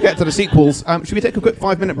because we're about to get to the sequels. Should we take a quick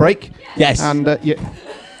 5-minute break? Yes. And, yeah.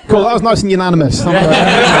 Cool, that was nice and unanimous. I'm very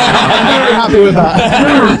happy with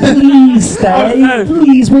that. Please stay.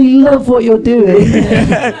 Please, we love what you're doing.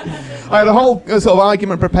 I had a whole sort of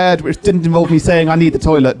argument prepared which didn't involve me saying I need the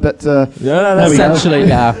toilet, but there we go. Essentially,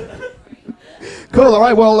 yeah. Cool, all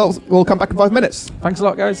right, well, we'll come back in 5 minutes. Thanks a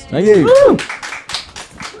lot, guys. Thank you. Woo!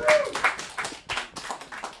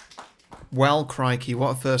 Well, crikey,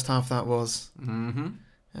 what a first half that was.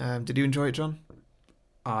 Mm-hmm. Did you enjoy it, John?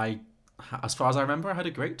 As far as I remember, I had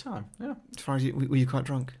a great time. Yeah. As far as were you quite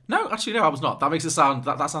drunk? No, actually, no, I was not. That makes it sound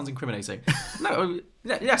that sounds incriminating. No,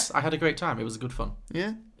 yes, I had a great time. It was good fun.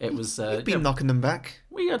 Yeah. It was. You've been knocking them back.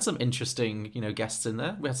 We had some interesting, guests in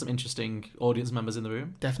there. We had some interesting audience members in the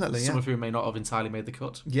room. Definitely, Some yeah. of whom may not have entirely made the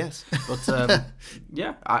cut. Yes. But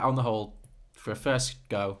yeah, on the whole, for a first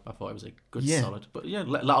go, I thought it was a good, solid. But yeah,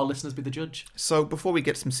 let our listeners be the judge. So before we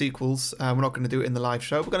get some sequels, we're not going to do it in the live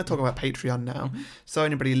show. We're going to talk about Patreon now. Mm-hmm. So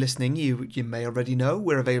anybody listening, you may already know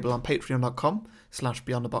we're available on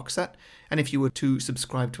patreon.com/beyondtheboxset. And if you were to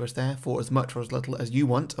subscribe to us there for as much or as little as you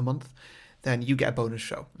want a month, then you get a bonus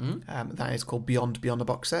show. Mm-hmm. That is called Beyond the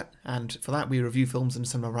Box Set. And for that, we review films in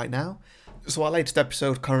cinema right now. So our latest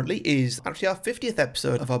episode currently is actually our 50th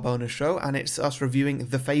episode of our bonus show, and it's us reviewing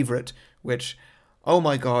The Favourite, which, oh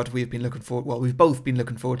my God, we've both been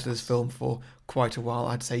looking forward to this film for quite a while.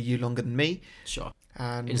 I'd say you longer than me. Sure.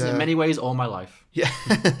 And in many ways all my life. Yeah.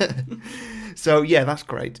 So yeah, that's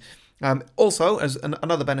great. Also, as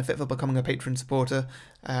another benefit for becoming a Patreon supporter,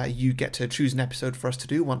 you get to choose an episode for us to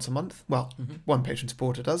do once a month. Well, one Patreon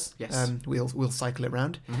supporter does. Yes. We'll cycle it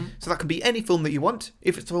around. So that can be any film that you want.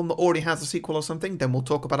 If it's a film that already has a sequel or something, then we'll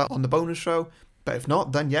talk about it on the bonus show. But if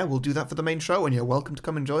not, then yeah, we'll do that for the main show, and you're welcome to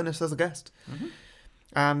come and join us as a guest.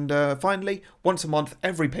 And finally, once a month,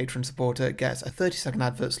 every Patreon supporter gets a 30-second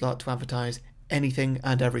advert slot to advertise anything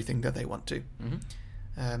and everything that they want to.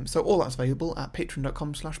 So all that's available at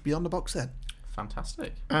patreon.com/beyondtheboxset.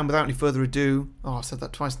 Fantastic. And without any further ado, I've said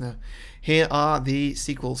that twice now. Here are the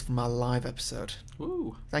sequels from our live episode.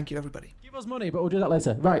 Woo. Thank you, everybody. Give us money, but we'll do that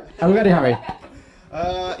later. Right, are we ready, Harry?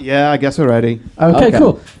 Yeah, I guess we're ready. Okay,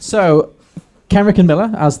 cool. So, Kenrick and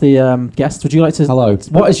Miller, as the guest, would you like to... Hello.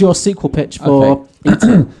 What is your sequel pitch for...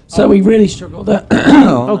 So we really struggled...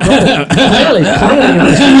 Oh, God.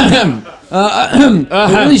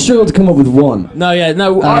 We really struggled to come up with one. No,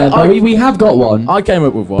 we have got one. I came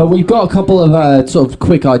up with one. But we've got a couple of sort of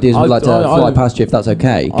quick ideas we'd like to fly past you, if that's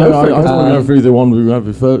okay. I want to go through the one we have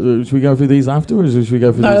before. Should we go through these afterwards, or should we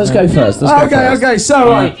go through these? No, let's go first. Okay.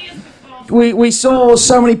 So we saw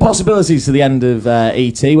so many possibilities to the end of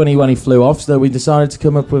E.T. when he flew off, so we decided to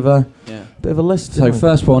come up with a bit of a list. So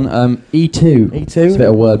first one, E2. E2. It's a bit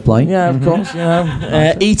of wordplay. Yeah, of course.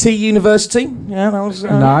 E.T. University. Yeah, that was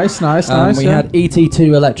nice. We had E.T.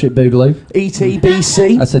 Electric Boogaloo.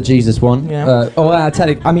 E.T.B.C. That's a Jesus one. Yeah.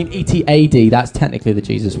 E.T.A.D. That's technically the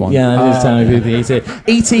Jesus one. Yeah, that is technically the E.T.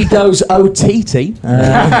 E.T. goes O.T.T.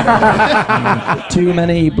 Too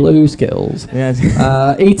many blue skills.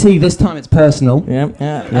 Yeah. E.T. this time it's personal.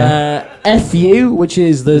 Yeah. F.U., which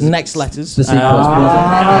is the next letters. The sequence.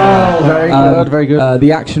 Very good.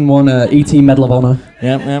 The action one, E.T. Medal of Honor.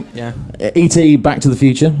 Yeah. E.T. Back to the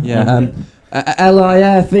Future. Yeah.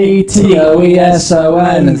 LIFETOESON.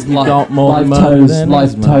 It's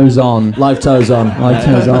Live Toes On. Live Toes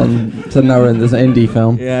On. So no, there's an indie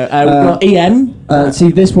film. Yeah. We've got E.N.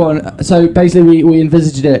 See this one. So basically, we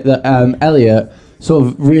envisaged it that Elliot sort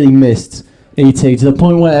of really missed E.T. to the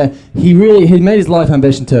point where he made his life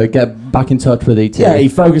ambition to get back in touch with E.T. Yeah, he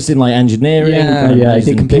focused in like engineering, he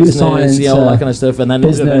did computer science, all that kind of stuff, and then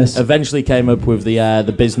business. Eventually came up with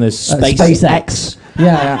the business SpaceX.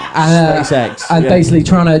 SpaceX, and basically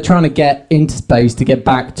trying to get into space to get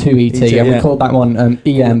back to E.T. and we called that one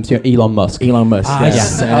EM, so Elon Musk.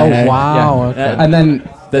 Yes. Oh wow. Okay. And then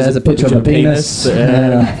there's a picture of a penis.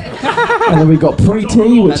 And then we've got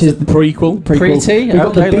Pre-T, which is the prequel. Pre-T. We've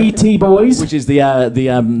got the BT Boys, which is the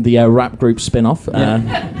rap group spin-off.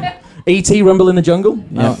 E.T. Rumble in the Jungle.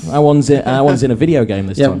 Yeah. That one's in a video game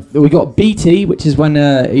this time. We got BT, which is when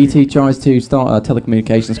E.T. tries to start a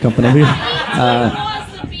telecommunications company.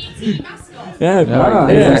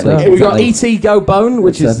 Exactly. We got E.T. Go Bone,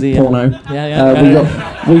 which is the porno.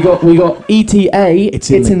 We got ETA. It's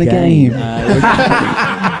in the game.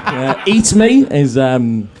 Eat Me is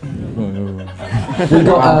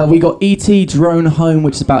we got E.T. Drone Home,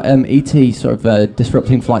 which is about E.T. sort of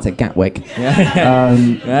disrupting flights at Gatwick.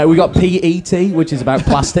 We got PET, which is about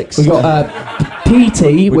plastics. We got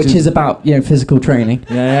PT, which is about physical training.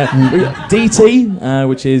 We got DT,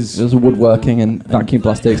 which is woodworking and vacuum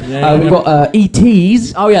plastics. We got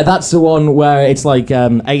ETs. Oh yeah, that's the one where it's like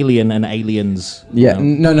Alien and Aliens. Yeah,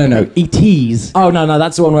 no. ETs. Oh no,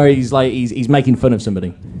 that's the one where he's making fun of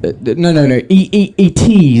somebody. No.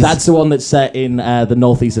 ETs. That's the one that's set in the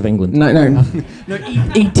northeast of England. No.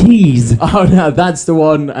 ETs. Oh no, that's the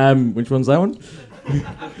one. Which one's that one?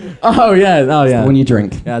 Oh yeah. That's the one you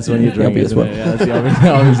drink. Yeah, that's the one you drink. As well. Yeah, that's the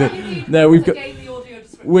obvious. No,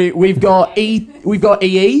 we've got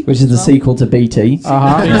EE, which is the sequel to BT. It's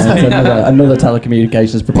another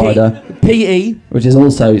telecommunications provider. PE, which is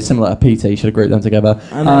also similar to PT. Should have grouped them together.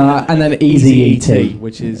 And then Easy ET,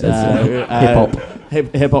 which is hip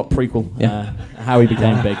hop prequel. How he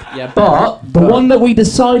became big. Yeah, but the one that we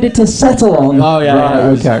decided to settle on. Oh yeah,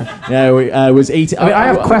 okay. Yeah, was ET. I mean, I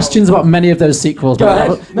have questions about many of those sequels. Go ahead.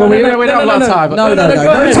 We don't have a lot of time.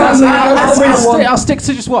 I'll stick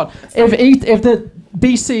to just one. If the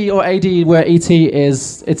BC or AD where ET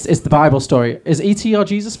is, it's the Bible story. Is ET our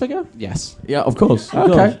Jesus figure? Yes. Yeah, of course.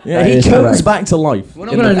 Okay. Yeah, he comes back to life. We're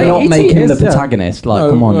not going to not make him the protagonist.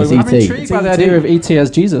 Come on, it's ET. I'm intrigued by the idea of ET as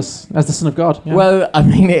Jesus, as the Son of God. Yeah. Well, I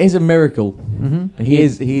mean, it is a miracle. Mm-hmm.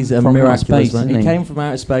 He's a miraculous man. He came from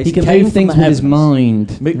outer space. He can move things with his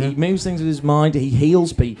mind. He moves things with his mind. He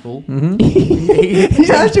heals people. Mm-hmm. he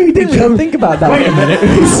actually did think about that. Wait a minute.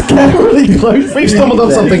 He's scarily close. We stumbled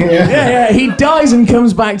on something here. Yeah. He dies and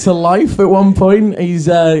comes back to life at one point.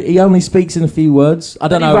 He only speaks in a few words. I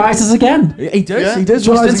don't know. He rises again. He does. Yeah. He does.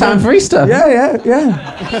 Just in time for Easter. Yeah.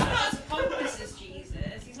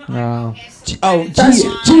 No. Oh,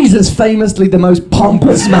 Jesus, famously the most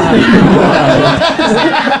pompous man.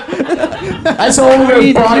 That's all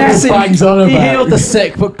the Bible bangs on about. He healed the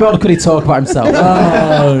sick, but God, could he talk about himself?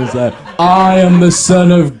 I am the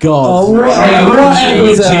Son of God. Oh,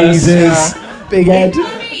 whatever, Jesus. Big head.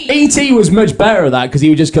 E.T. was much better at that because he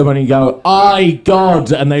would just come on and go, I,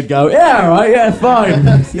 God, and they'd go, yeah, all right, yeah, fine.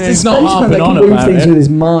 It's not harping on about things it. with his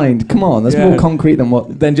mind. Come on, that's more concrete than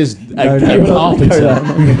what. Then just No, I'm not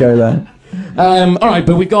gonna go there. all right,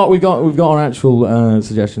 but we've got our actual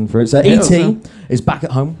suggestion for it. So E.T. is back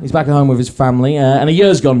at home. He's back at home with his family, and a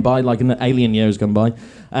year's gone by, like an alien year's gone by.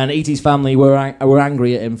 And E.T.'s family were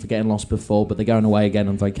angry at him for getting lost before, but they're going away again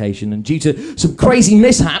on vacation. And due to some crazy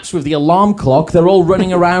mishaps with the alarm clock, they're all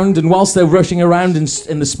running around, and whilst they're rushing around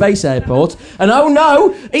in the space airport, and oh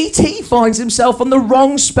no, E.T. finds himself on the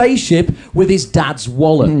wrong spaceship with his dad's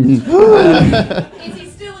wallet. Is he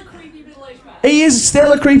still a creepy middle-aged man? He is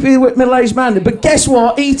still a creepy middle-aged man, but guess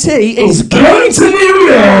what? E.T. is going to New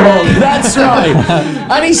York! That's right.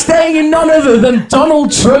 And he's staying in none other than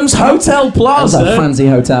Donald Trump's Hotel Plaza. That's a fancy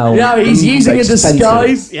hotel. Yeah, he's using a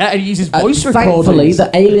disguise. Yeah, and he uses voice recordings. Thankfully, the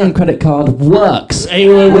alien credit card works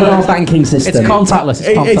with our banking system. It's contactless.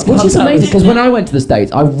 Which is amazing, because when I went to the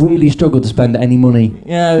States, I really struggled to spend any money.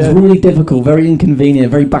 Yeah, It's really difficult, very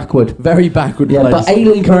inconvenient, very backward. Very backward Yeah, place. but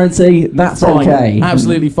alien currency, that's Fine. okay.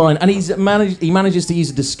 Absolutely fine. And he manages to use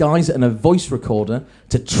a disguise and a voice recorder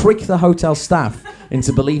to trick the hotel staff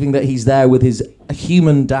into believing that he's there with his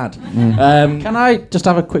human dad. Can I just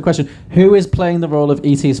have a quick question? Who is playing the role of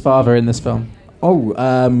E.T.'s father in this film? Oh,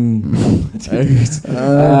 John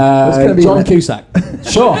Cusack.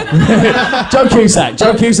 Sure. John Cusack.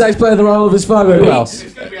 John Cusack's playing the role of his father. Who else?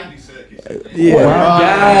 It's going to be Andy Serkis.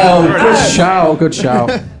 Yeah. Good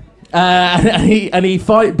shout. And he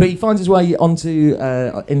finds his way onto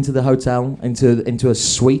into the hotel, into a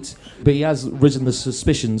suite. But he has risen the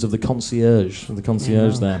suspicions of the concierge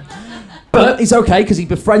there. But he's okay because he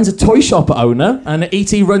befriends a toy shop owner, and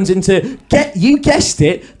E.T. runs into, you guessed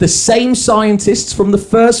it, the same scientists from the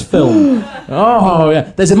first film. Oh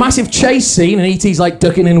yeah. There's a massive chase scene, and E.T.'s like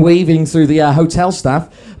ducking and weaving through the hotel staff.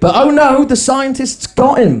 But oh no, the scientists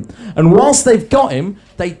got him. And whilst they've got him,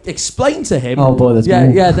 they explain to him. Oh boy, there's more.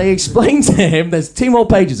 Yeah, they explain to him. There's 2 more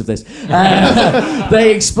pages of this.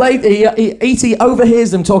 They explain. E.T.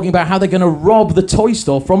 overhears them talking about how they're going to rob the toy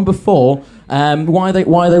store from before. Why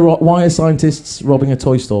are scientists robbing a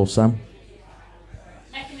toy store, Sam?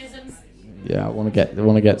 Mechanisms. Yeah, I want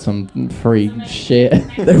to get some free shit.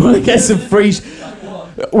 They want to get some free.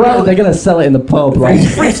 Well, they're going to sell it in the pub.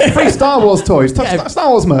 Free Star Wars toys. Star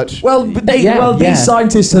Wars merch. Well, these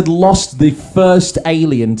scientists had lost the first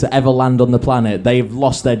alien to ever land on the planet. They've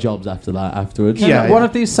lost their jobs afterwards. One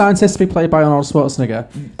of these scientists to be played by Arnold Schwarzenegger.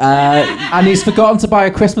 And he's forgotten to buy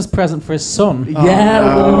a Christmas present for his son.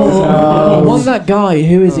 I want that guy.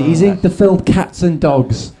 Who is he? He's in the film Cats and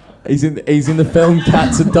Dogs. He's in the film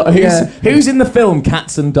Cats and Dogs. Who's in the film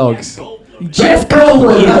Cats and Dogs? Jeff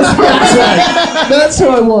Goldblum. That's who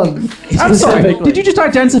I want. I'm sorry. Did you just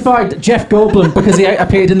identify Jeff Goldblum because he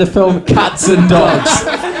appeared in the film Cats and Dogs?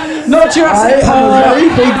 Not Jurassic Park.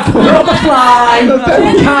 Not The Fly.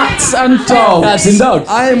 Cats and Dogs. Cats and Dogs.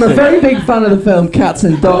 I am a very big fan of the film Cats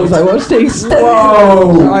and Dogs. I watched it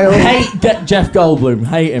extensively. Hate Jeff Goldblum.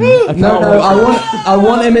 Hate him. I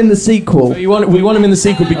want him in the sequel. We want him in the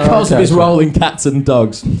sequel because of his role in Cats and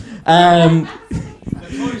Dogs.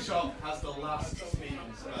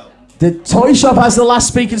 The toy shop has the last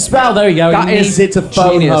speak and spell. There you go. That he needs it to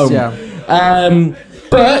phone genius, home. Yeah.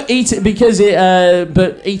 But E.T.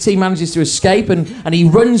 manages to escape and he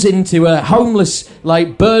runs into a homeless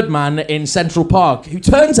Birdman in Central Park who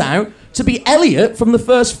turns out to be Elliot from the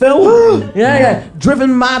first film. yeah.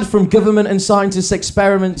 Driven mad from government and scientists'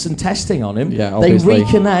 experiments and testing on him. Yeah, obviously. They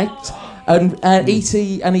reconnect. And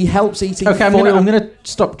E.T. and he helps E.T. Okay, I'm gonna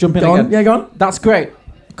stop jumping Go on. again. Yeah, go on. That's great.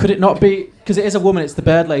 Could it not be, because it is a woman, it's the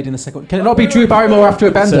bird lady in the second one. Can it not be Drew Barrymore after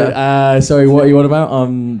a bender? Sorry, what are you on about?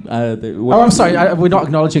 I'm sorry, we're not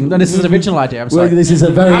acknowledging. No, this is an original idea, I'm sorry. Well, this is a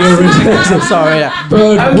very original. Sorry,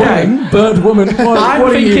 yeah. Bird woman. I'm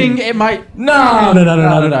thinking it might... No.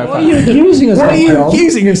 What are you accusing us of? What are you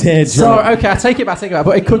accusing us here, John? So, okay, I take it back.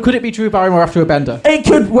 But could it be Drew Barrymore after a bender? It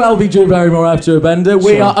could well be Drew Barrymore after a bender.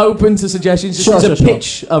 We are open to suggestions. This is a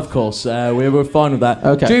pitch, of course. We're fine with that.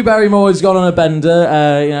 Okay. Drew Barrymore has gone on a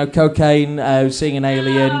bender, cocaine, seeing an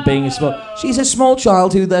alien, being a small... She's a small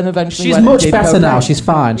child who then eventually She's went and much did better cocaine. now. She's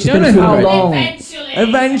fine. She's You been don't know through how it. long.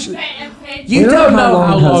 Eventually. You don't know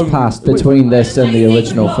how long has passed between this and the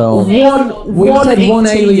original film. We said one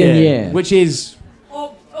alien year. Which is...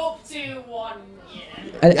 Up to 1 year.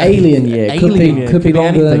 An alien year. Could be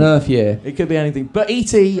longer than Earth year. It could be anything. But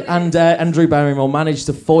E.T. and Drew Barrymore managed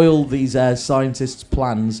to foil these scientists'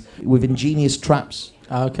 plans with ingenious traps.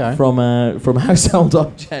 Okay. From household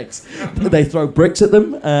objects. They throw bricks at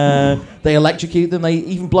them. They electrocute them. They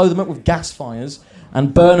even blow them up with gas fires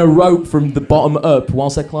and burn a rope from the bottom up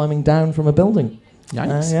whilst they're climbing down from a building.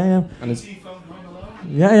 Yikes. Yeah. And it's E.T.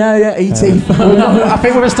 phone. I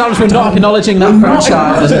think we've established we're not acknowledging that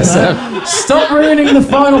franchise. Stop ruining the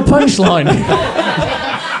final punchline.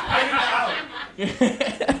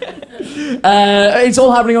 It's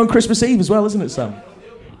all happening on Christmas Eve as well, isn't it, Sam?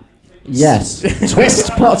 Yes.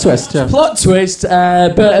 Plot twist. Yeah. Plot twist.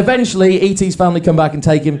 But eventually, E.T.'s family come back and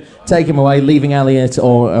take him away, leaving Elliot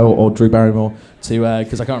or Drew Barrymore to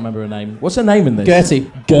because I can't remember her name. What's her name in this? Gertie.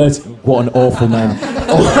 What an awful name.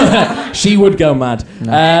 She would go mad.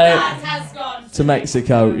 To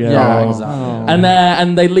Mexico, yeah, exactly.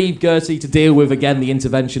 And they leave Gertie to deal with again the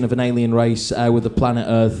intervention of an alien race with the planet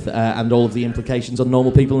Earth and all of the implications on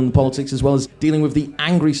normal people and politics, as well as dealing with the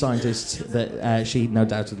angry scientists that she no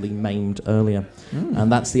doubtedly maimed earlier.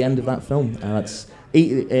 And that's the end of that film.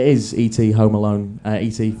 It is E.T. Home Alone,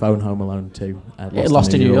 E.T. Phone Home Alone 2.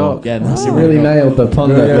 Lost in New York. Yeah, you really nailed the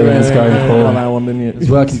pun that Liam was going for. On that one, didn't you? He's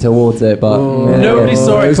working towards it, but nobody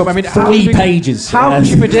saw it coming. I mean, 3 pages. How could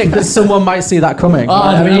you predict that someone might see that coming?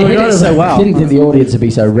 I mean, you did it so well. I didn't think the audience would be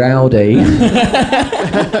so rowdy.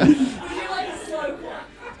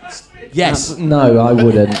 Yes. No, I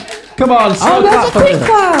wouldn't. Come on. That's a quick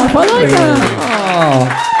clap. I like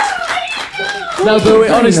that. No, but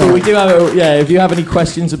honestly, we do have. If you have any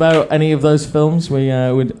questions about any of those films, we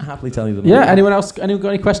would happily tell you them. Yeah. Anyone else? Anyone got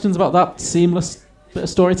any questions about that seamless bit of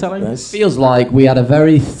storytelling? It feels like we had a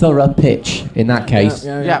very thorough pitch in that case.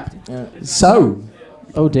 Yeah. So,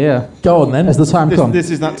 oh dear. Go on then. Has the time come? This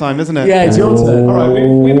is that time, isn't it? Yeah, it's your turn. All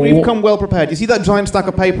right, we've come well prepared. You see that giant stack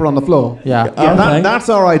of paper on the floor? Yeah. That's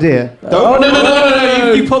our idea. Oh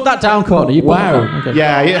no! You put that down, Courtney. You put that down. Okay.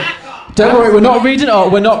 Yeah. Don't worry, we're not reading it all.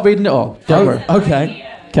 Don't worry. Okay.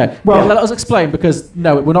 Okay. Well, let us explain because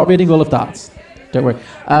we're not reading all of that. Don't worry.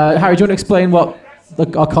 Harry, do you want to explain what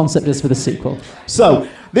our concept is for the sequel? So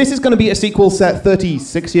this is going to be a sequel set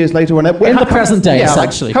 36 years later. In the present day,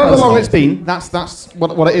 essentially. However long it's been, that's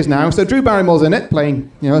what it is now. So Drew Barrymore's in it,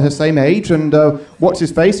 playing her same age, and what's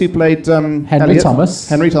his face, who played Henry Thomas.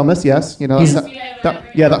 Henry Thomas, yes. You know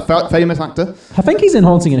that famous actor. I think he's in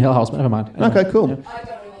Haunting in Hill House, but never mind. Anyway. Okay, cool. Yeah.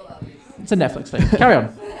 It's a Netflix thing. Carry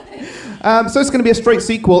on. So it's going to be a straight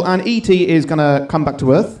sequel, and E.T. is going to come back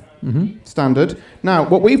to Earth. Standard. Now,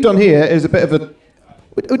 what we've done here is a bit of a...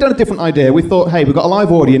 We've done a different idea. We thought, hey, we've got a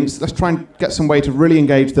live audience. Let's try and get some way to really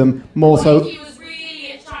engage them more so... He was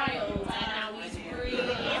really a child, and now he's really a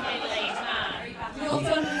middle-aged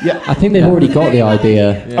man. Yeah. I think they've already got the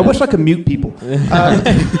idea. Yeah. I wish I could mute people.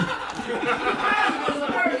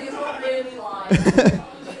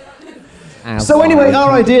 So anyway,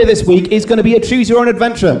 our idea this week is going to be a choose your own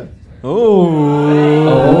adventure.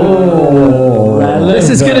 This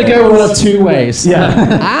is going to go one of two ways. Yeah.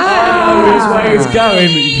 Which way it's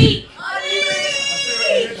going?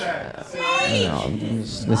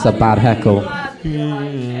 This is a bad heckle. Yeah.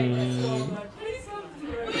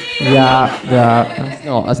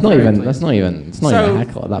 It's not even a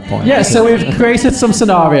heckle at that point. Yeah. So we've created some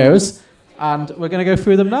scenarios, and we're going to go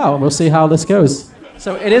through them now, and we'll see how this goes.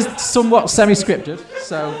 So it is somewhat semi-scripted.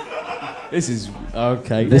 So this is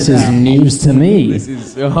okay. This is news to me. This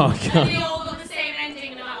is we all got the same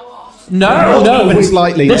ending no matter what. No.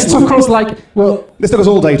 Slightly. This took us this took us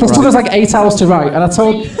all day to write. This took us like 8 hours to write, and I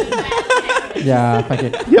told. Yeah, thank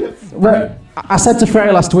you. Yep. Well, I said to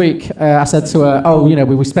Freya last week. I said to her,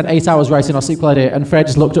 we spent 8 hours writing our sequel idea, and Freya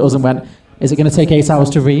just looked at us and went, "Is it going to take 8 hours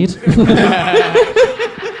to read?"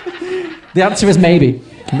 The answer is maybe.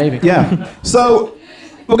 Maybe. Yeah. So.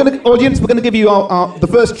 We're going to give you the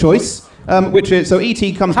first choice, which is, so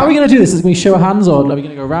E.T. comes How are we going to do this? Is it going to be show of hands, or are we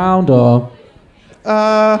going to go around, or?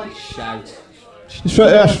 Shout.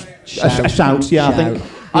 Shout, yeah, I think.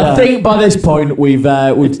 I think by this point we've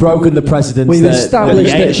broken the precedent. We've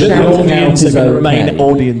established that the audience is going to remain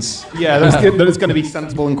audience. Yeah, that it's going to be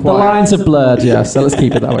sensible and quiet. The lines are blurred, yeah, so let's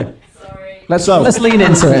keep it that way. Let's lean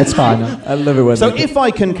into it, it's fine. I love it when So if I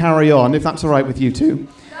can carry on, if that's all right with you two.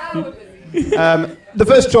 The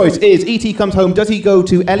first choice is E.T. comes home. Does he go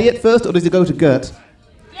to Elliot first, or does he go to Gert?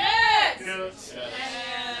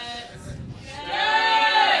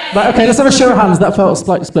 Right, okay, let's have a show of hands. That felt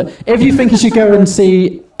slightly split. If you think you should go and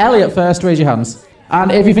see Elliot first, raise your hands.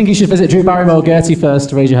 And if you think you should visit Drew Barrymore Gertie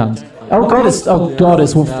first, raise your hands. It's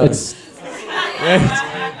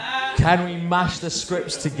Can we mash the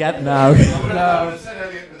scripts together? No. No.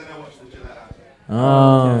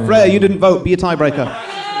 Oh. Freya, you didn't vote. Be a tiebreaker.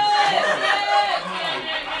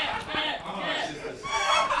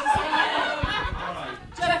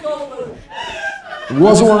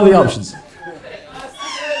 Wasn't one of the options.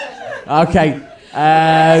 Okay.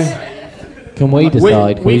 Can we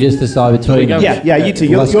decide? Can we just decide between us? Yeah, you two.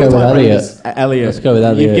 Let's go with Elliot. Elliot. Let's go with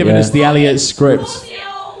Elliot. You've given us the Elliot script.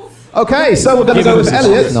 Okay, so we're going to go with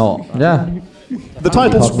Elliot. Not. Yeah. The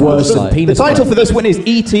title for this one is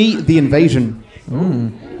E.T. The Invasion.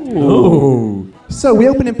 Ooh. So we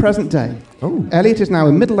open in present day. Elliot is now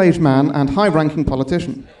a middle-aged man and high-ranking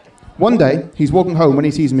politician. One day, he's walking home when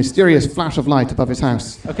he sees a mysterious flash of light above his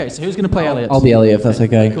house. Okay, so who's going to play Elliot? I'll be Elliot if that's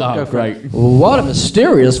okay. Cool, go for it. What a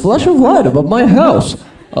mysterious flash of light above my house.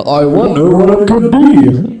 I wonder what it could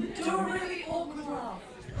be.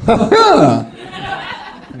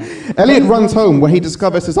 Elliot runs home where he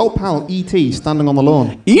discovers his old pal E.T. standing on the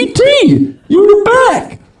lawn. E.T., you're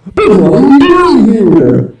back! But what are you doing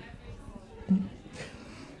here?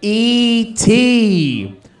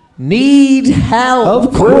 E.T. Need help.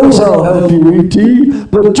 Of course I'll help you, E.T.,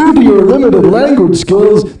 but due to your limited language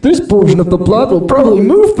skills, this portion of the plot will probably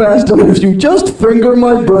move faster if you just finger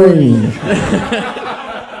my brain.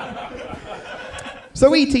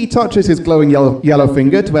 So E.T. touches his glowing yellow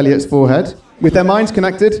finger to Elliot's forehead. With their minds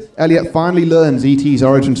connected, Elliot finally learns E.T.'s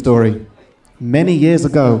origin story. Many years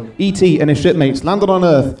ago, E.T. and his shipmates landed on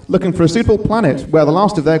Earth looking for a suitable planet where the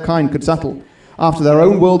last of their kind could settle, after their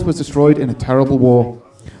own world was destroyed in a terrible war.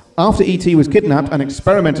 After E.T. was kidnapped and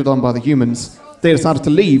experimented on by the humans, they decided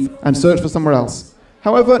to leave and search for somewhere else.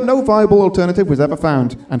 However, no viable alternative was ever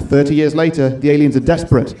found, and 30 years later, the aliens are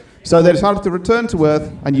desperate. So they decided to return to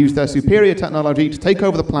Earth and use their superior technology to take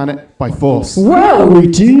over the planet by force. Well,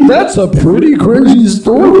 E.T., that's a pretty crazy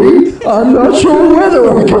story. I'm not sure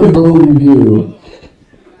whether I can believe you.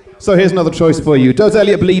 So here's another choice for you. Does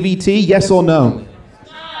Elliot believe E.T., yes or no?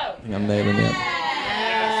 I think I'm nailing it.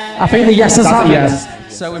 I think the yeses That's are a yes.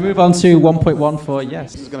 So we move on to 1.1 for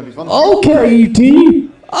yes. This is going to be fun. Okay, E.T.,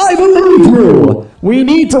 I believe you. We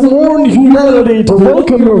need to warn humanity to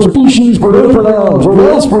welcome your species with open arms, or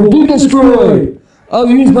else we'll be destroyed. I'll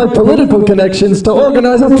use my political connections to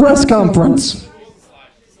organize a press conference.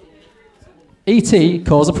 E.T.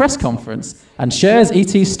 calls a press conference and shares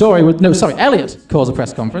E.T.'s story with... No, sorry, Elliot calls a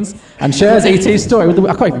press conference and shares E.T.'s story with the...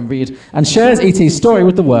 I can't even read. And shares E.T.'s story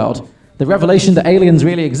with the world. The revelation that aliens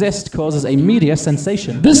really exist causes a media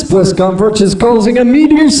sensation. This press conference is causing a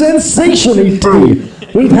media sensation, E.T.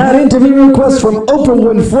 We've had interview requests from Oprah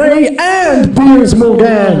Winfrey and Piers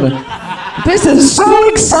Morgan. This is so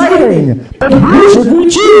exciting, but who should we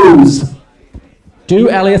choose? Do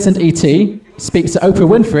Elliot and E.T. speak to Oprah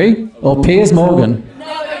Winfrey or Piers Morgan?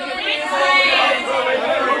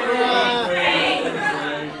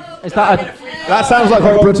 Is that a... That sounds like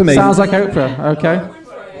Oprah to me. Sounds like Oprah, okay.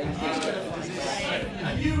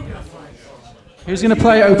 Who's going to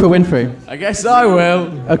play Oprah Winfrey? I guess I will.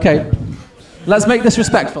 Okay, let's make this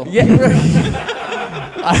respectful. Yeah.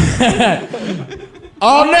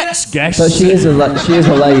 Our next guest. But she is a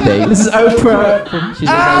lady. This is Oprah. She's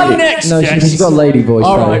Our next guest. She's got a lady voice.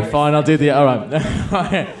 All sorry. right, fine. I'll do the. All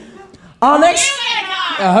right. Our next.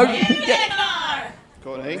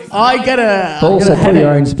 I get a. Also, put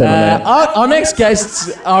your own spin on it. Our next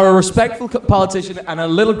guests are a respectful politician and a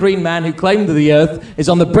little green man who claimed that the Earth is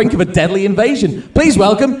on the brink of a deadly invasion. Please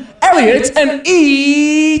welcome Elliot and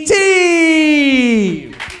E.T.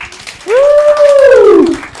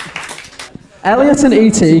 Woo! Elliot and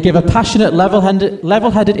E.T. give a passionate,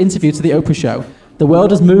 level-headed interview to the Oprah Show. The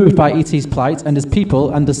world is moved by E.T.'s plight and his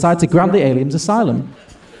people and decide to grant the aliens asylum.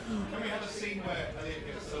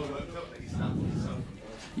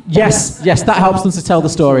 Yes, that helps them to tell the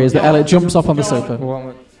story, is that Elliot jumps off on the sofa.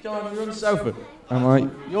 John, you're on the sofa. Am I?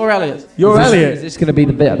 You're Elliot. You're Elliot. Is this going to be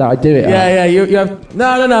the bit that I do it? Yeah, you have...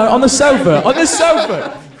 No, on the sofa. On the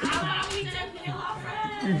sofa.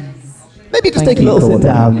 Maybe just take a little sit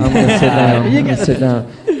down. I'm going to sit down. I'm going to sit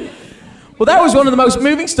down. Well, that was one of the most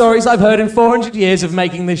moving stories I've heard in 400 years of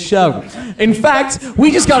making this show. In fact, we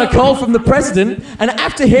just got a call from the president, and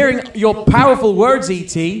after hearing your powerful words,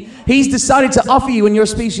 E.T., he's decided to offer you and your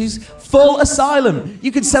species full asylum.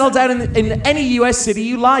 You can settle down in any US city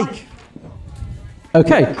you like.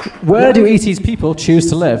 Okay, where do E.T.'s people choose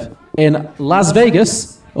to live? In Las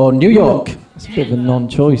Vegas or New York? It's a bit of a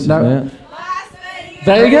non-choice, No. isn't it?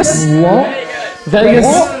 Vegas? What? Vegas.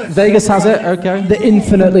 What? Vegas has it, okay. The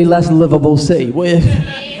infinitely less livable city. We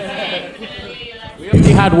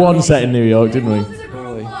only had one set in New York, didn't we?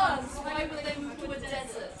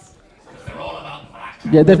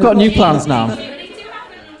 Yeah, they've got new plans now.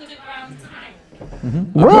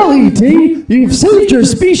 Well, E.T., you've saved your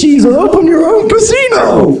species and opened your own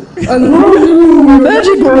casino! And your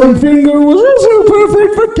magic rolling finger was also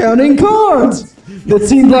perfect for counting cards! It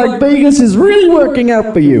seems like Vegas is really working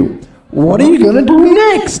out for you. What are you gonna do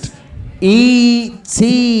next?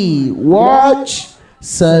 E.T. Watch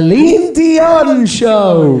Celine Dion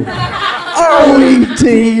show. Oh,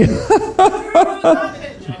 E.T.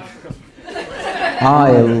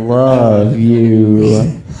 I love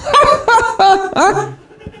you.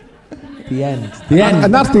 The end.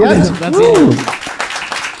 And that's the end. That's it.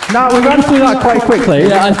 Now, we're going through that quite quickly.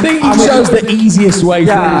 Yeah, I think you chose the easiest way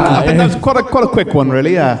through that. I think that's quite a quick one,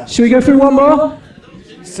 really, yeah. Should we go through one more?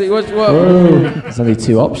 See what? There's only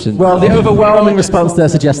 2 options. Well, the overwhelming response there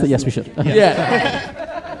suggests that yes, we should.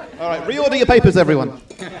 Yeah. All right, reorder your papers, everyone.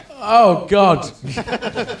 Oh, God.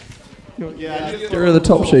 Get rid of the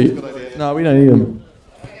top sheet. No, we don't need them.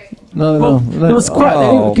 No. It was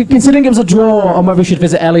quite. Considering it was a draw on whether we should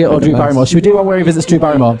visit Elliot or Drew Barrymore, should we do one where he visits Drew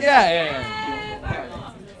Barrymore? Yeah.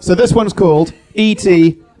 So this one's called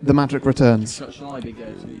E.T. The Magic Returns.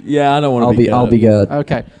 Yeah, I don't want to be. I'll be good.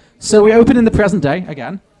 Okay. So we open in the present day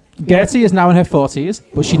again. Gertie is now in her 40s,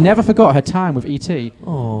 but she never forgot her time with E.T.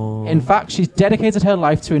 Aww. In fact, she's dedicated her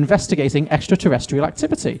life to investigating extraterrestrial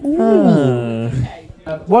activity.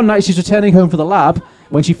 One night she's returning home from the lab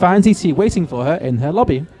when she finds E.T. waiting for her in her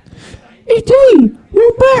lobby. E.T.,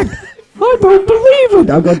 you're back! I don't believe it!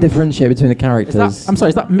 I've got to differentiate between the characters. I'm sorry,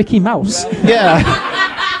 is that Mickey Mouse? Yeah.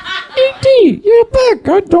 E.T., you're back!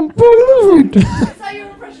 I don't believe it! That's how your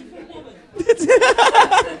impression for a woman.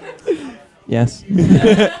 Yes. If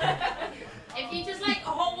you just like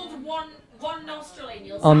hold one nostril in,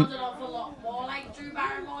 you'll sound an awful lot more like Drew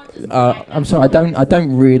Barrymore. I'm sorry, I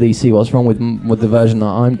don't really see what's wrong with the version that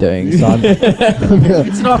I'm doing, so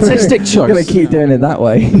It's an artistic choice. I'm going to keep doing it that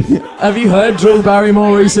way. Have you heard Drew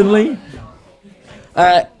Barrymore recently?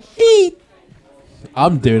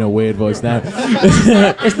 I'm doing a weird voice now.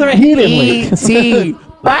 Is there a helium leak? E.T.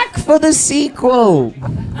 Back for the sequel.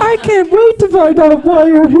 I can't wait to find out why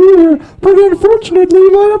you're here, but unfortunately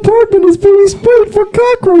my apartment is being sprayed for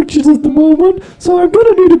cockroaches at the moment, so I'm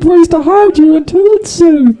gonna need a place to hide you until it's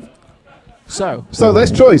safe. So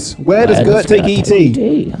this choice. Where does Gert take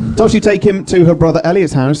E.T.? Does she take him to her brother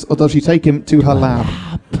Elliot's house, or does she take him to her lab?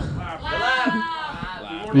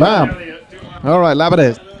 Lab. All right, lab it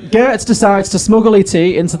is. Gert decides to smuggle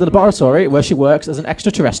E.T. into the laboratory where she works as an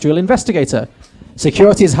extraterrestrial investigator.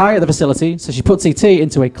 Security is high at the facility, so she puts E.T.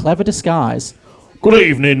 into a clever disguise. Good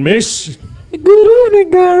evening, miss. Good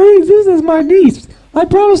evening, Gary. This is my niece. I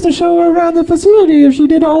promised to show her around the facility if she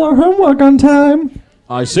did all her homework on time.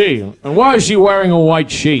 I see. And why is she wearing a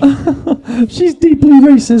white sheet? She's deeply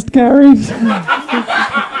racist, Gary.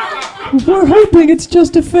 We're hoping it's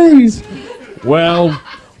just a phase. Well,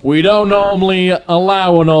 we don't normally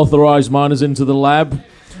allow unauthorized minors into the lab.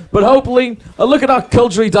 But hopefully, a look at our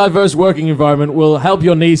culturally diverse working environment will help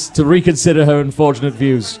your niece to reconsider her unfortunate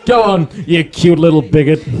views. Go on, you cute little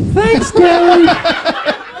bigot. Thanks, Gary.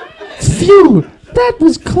 Phew, that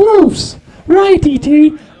was close. Right,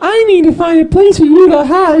 E.T., I need to find a place for you to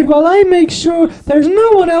hide while I make sure there's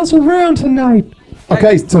no one else around tonight.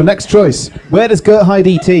 Okay, so next choice. Where does Gert hide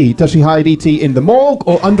E.T.? Does she hide E.T. in the morgue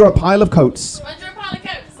or under a pile of coats? Under a pile of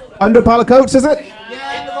coats. Under a pile of coats, is it?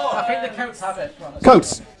 I think the coats have it.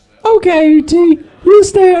 Coats. Okay, E.T., you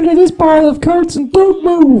stay under this pile of coats and don't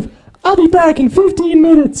move. I'll be back in 15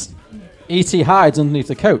 minutes. E.T. hides underneath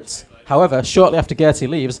the coats. However, shortly after Gertie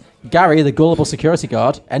leaves, Gary, the gullible security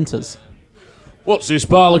guard, enters. What's this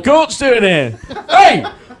pile of coats doing here? Hey,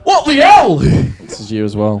 what the hell? This is you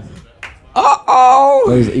as well. Uh-oh.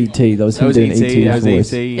 That was E.T. That was him doing E.T.'s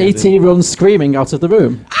voice. E.T. runs screaming out of the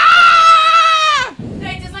room. No,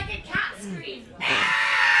 it does like a cat scream.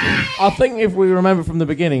 I think if we remember from the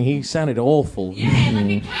beginning, he sounded awful.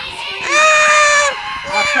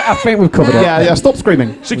 I think we've covered it. Yeah, stop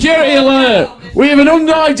screaming. Security alert! We have an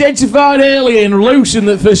unidentified alien loose in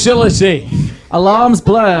the facility. Alarms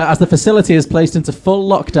blur as the facility is placed into full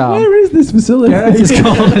lockdown. Where is this facility? Gert is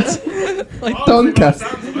called. Doncaster.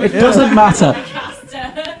 It doesn't matter.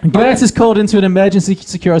 Gert is called into an emergency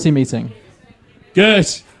security meeting.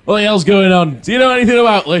 Gert, what the hell's going on? Do you know anything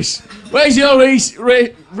about this? Where's your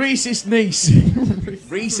racist niece?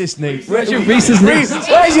 Racist niece. Where's your racist niece?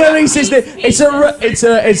 Where's your racist niece?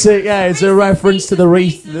 It's a reference to the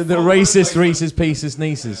racist Reese's Pieces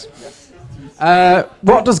nieces.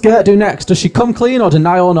 What does Gert do next? Does she come clean or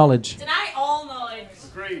deny all knowledge? Deny all knowledge.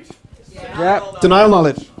 Agreed. Yep. Denial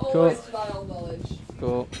knowledge. Always denial knowledge.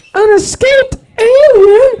 Cool. An escaped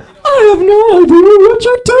alien? I have no idea what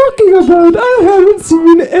you're talking about. I haven't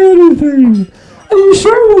seen anything. Are you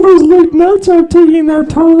sure all those late nights are taking their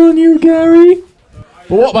toll on you, Gary?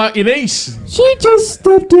 But what about your niece? She just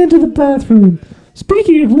stepped into the bathroom.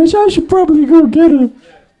 Speaking of which, I should probably go get her.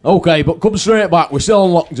 Okay, but come straight back. We're still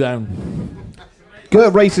on lockdown.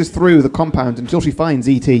 Gert races through the compound until she finds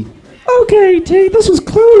E.T. Okay, T, this was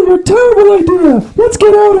clearly a terrible idea. Let's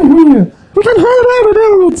get out of here. We can hide out at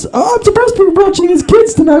Elliot's. I'm supposed to be watching his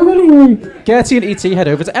kids tonight anyway. Gertie and E.T. head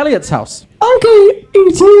over to Elliot's house. Okay,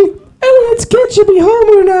 E.T. Elliot's kid should be home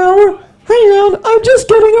in an hour. Hang on, I'm just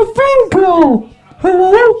getting a phone call.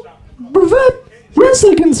 Hello? Bravette? Yes,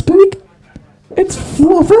 I can speak. It's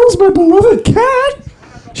Fluffles, my beloved cat.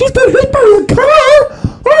 She's been hit by a car.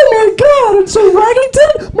 Oh my god, and so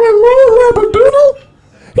Raggington, my little labradoodle,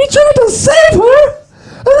 he tried to save her,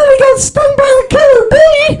 and then he got stung by a killer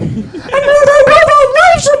bee, and now they're both on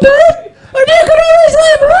life support, and you can always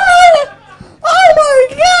live right. Oh my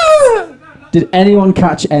god! Did anyone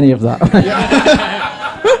catch any of that?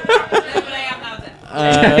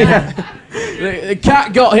 The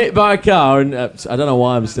cat got hit by a car, and I don't know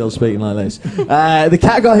why I'm still speaking like this. The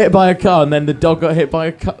cat got hit by a car, and then the dog got hit by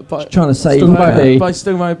a car. Trying to save Stung by a bee. By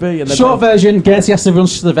stung by a bee. And then Short version, Gertie has to run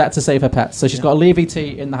to the vet to save her pet, so she's got to leave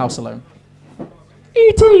E.T. in the house alone.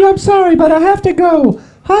 E.T., I'm sorry, but I have to go.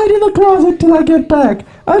 Hide in the closet till I get back.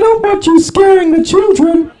 I don't want you scaring the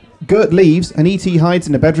children. Gert leaves and E.T. hides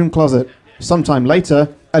in a bedroom closet. Sometime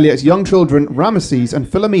later, Elliot's young children, Ramesses and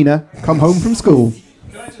Philomena, come home from school.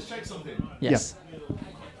 Can I just check something? Yes.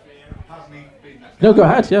 Pardon me for being that guy. No, go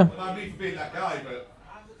ahead, yeah. Pardon me for being that guy, but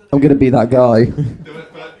I'm gonna be that guy.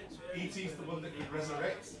 but E.T.'s the one that could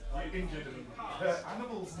resurrect injured and hurt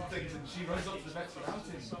animals and things, and she runs up to the vets without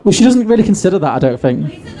him. Well, she doesn't really consider that, I don't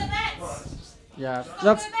think. Yeah,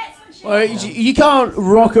 that's... Well, you can't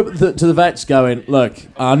rock up to the vets going, look,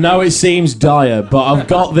 I know it seems dire, but I've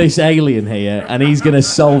got this alien here, and he's going to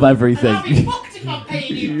solve everything.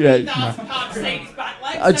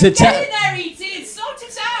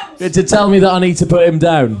 To tell me that I need to put him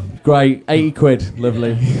down. Great, 80 quid,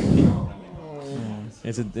 lovely.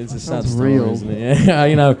 It's a sad story, real. isn't it? Yeah,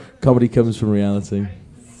 you know, comedy comes from reality.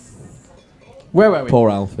 Where were we? Poor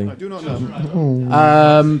Alfie. I do not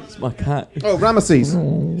know. It's my cat. Oh, Ramesses.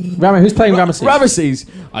 Who's playing Ramesses? Ramesses.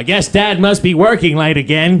 I guess Dad must be working late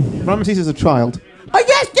again. Ramesses is a child. I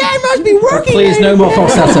guess Dad must be working Please, no more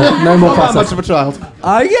falsetto. No more Not that much falsetto. of a child.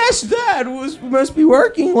 I guess Dad must be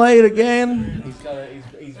working late again.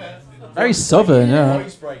 Very southern, yeah. I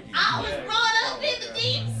was brought up in the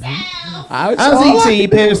deep south. As E.T.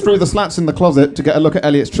 peers through the slats in the closet to get a look at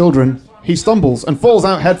Elliot's children, he stumbles and falls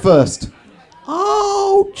out head first.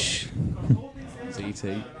 Ouch! It's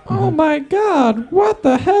E.T. Oh my god, what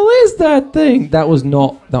the hell is that thing? That was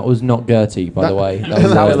not Gertie, by the way. That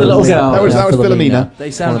was the little girl. That was Philomena.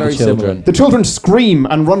 They sound One of very the children. similar. The children scream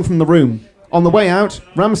and run from the room. On the way out,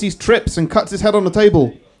 Ramesses trips and cuts his head on the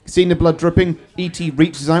table. Seeing the blood dripping, E.T.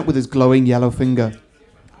 reaches out with his glowing yellow finger.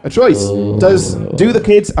 A choice. Do the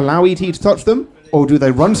kids allow E.T. to touch them, or do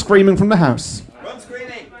they run screaming from the house? Run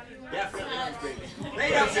screaming. Definitely run screaming. They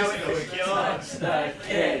don't know it. Touch the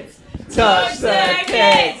kids. Touch the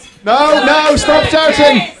kids! No, stop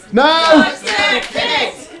shouting! No! Touch the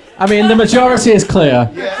kids! I mean, the majority is clear.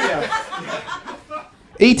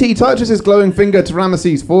 E.T. touches his glowing finger to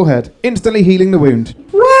Ramesses' forehead, instantly healing the wound.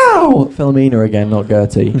 Wow! Philomena again, not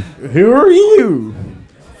Gertie. Who are you?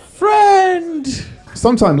 Friend!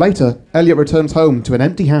 Sometime later, Elliot returns home to an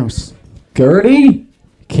empty house. Gertie?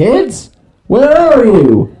 Kids? Where are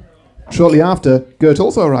you? Shortly after, Gert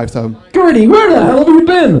also arrives home. Gertie, where the hell have you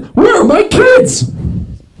been? Where are my kids?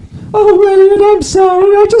 Oh, Elliot, I'm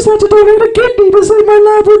sorry. I just had to donate a kidney to save my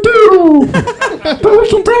labradoodle. But we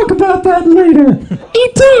can talk about that later.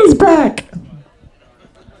 E.T.'s back.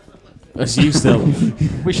 That's you still.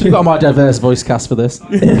 We should have got a more diverse voice cast for this.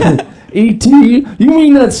 E.T., you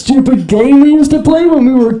mean that stupid game we used to play when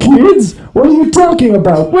we were kids? What are you talking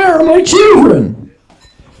about? Where are my children?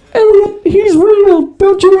 Elliot, he's real.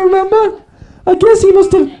 Don't you remember? I guess he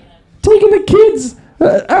must have taken the kids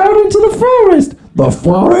out into the forest. The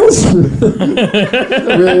forest?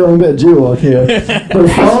 Really on a bit Jew here.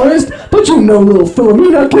 The forest? But you know little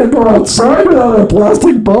Philomena can't go outside without a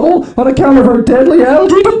plastic bubble on account of her deadly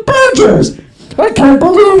allergy to badgers. I can't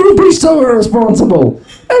believe you'd be so irresponsible.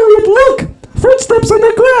 Elliot, look! Footsteps in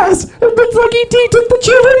the grass! It looks like E.T. took the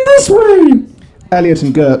children this way! Elliot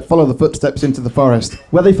and Gert follow the footsteps into the forest,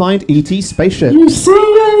 where they find E.T.'s spaceship. You see,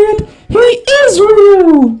 Elliot? He is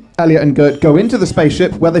real! Elliot and Gert go into the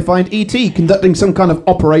spaceship, where they find E.T. conducting some kind of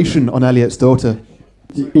operation on Elliot's daughter.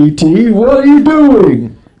 E.T., what are you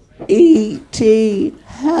doing? E.T.,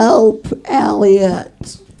 help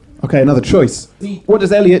Elliot. Okay, another choice. What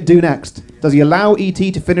does Elliot do next? Does he allow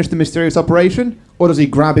E.T. to finish the mysterious operation, or does he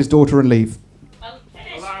grab his daughter and leave?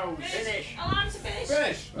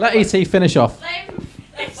 Let E.T. finish off.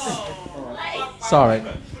 Sorry.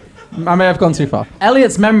 I may have gone too far.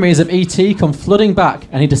 Elliot's memories of E.T. come flooding back,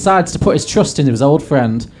 and he decides to put his trust into his old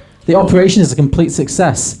friend. The operation is a complete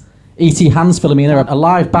success. E.T. hands Philomena a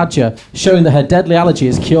live badger, showing that her deadly allergy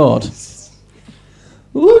is cured.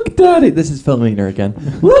 Look, Daddy. This is Philomena again.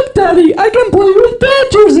 Look, Daddy, I can play with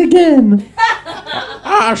badgers again.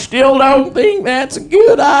 I still don't think that's a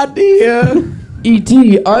good idea.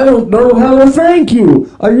 E.T., I don't know how to thank you.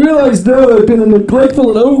 I realize now I've been a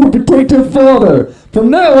neglectful and overprotective father. From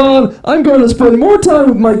now on, I'm going to spend more time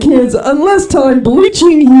with my kids and less time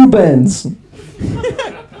bleaching U-bends.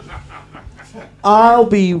 I'll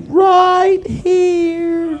be right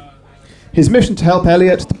here. His mission to help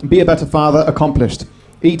Elliot be a better father accomplished.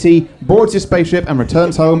 E.T. boards his spaceship and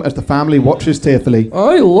returns home as the family watches tearfully.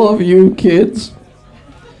 I love you, kids.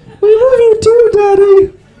 I love you too,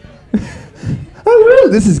 Daddy.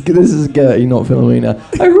 This is Gertie, not Philomena.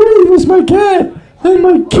 I really miss my cat and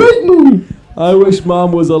my kidney. I wish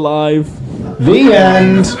Mom was alive. The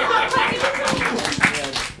end.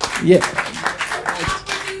 Yeah.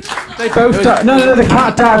 They both died. No, the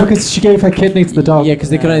cat died because she gave her kidney to the dog. Yeah, because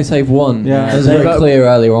they could only save one. Yeah. It was very clear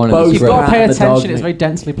earlier on. You've got to pay the attention. dog. It's very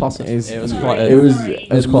densely plotted. It was quite. It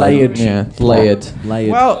was quite layered. Yeah, layered.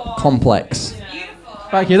 Well, complex.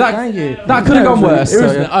 Thank you. That could have gone worse.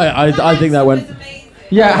 I think that went.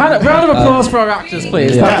 Yeah, round of applause for our actors,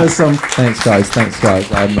 please. Yeah. That was some. Thanks, guys.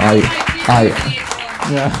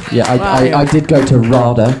 I did go to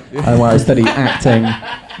RADA, where I studied acting.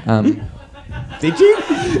 Did you?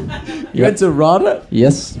 You went to RADA?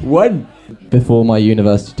 Yes. When? Before my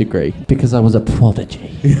university degree, because I was a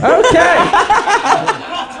prodigy. Okay.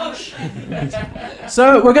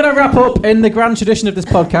 So we're going to wrap up in the grand tradition of this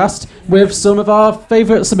podcast with some of our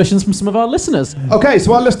favourite submissions from some of our listeners. Okay,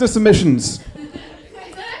 so our listener submissions.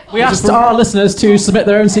 We asked our listeners to submit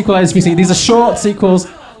their own sequel SPC. These are short sequels,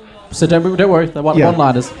 so don't worry, they're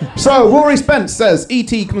one-liners. So, Rory Spence says,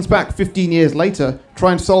 E.T. comes back 15 years later,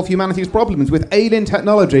 trying to solve humanity's problems with alien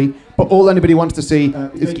technology, but all anybody wants to see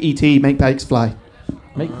is E.T. make bikes fly.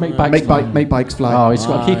 Make bikes fly. fly. Oh, he's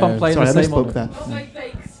got to keep on playing Sorry, the same I misspoke one. there.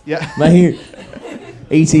 Yeah.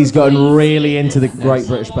 E.T.'s gotten really into the Great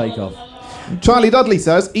British Bake Off. Charlie Dudley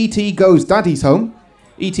says, E.T. goes daddy's home.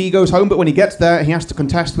 E.T. goes home, but when he gets there, he has to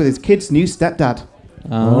contest with his kid's new stepdad.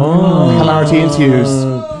 Oh. Hilarity ensues.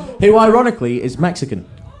 Who, ironically, is Mexican.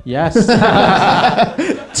 Yes.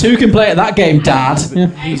 Two can play at that game, Dad.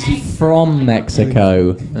 He's from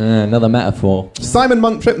Mexico. Another metaphor. Simon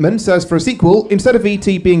Monk Tripman says, for a sequel, instead of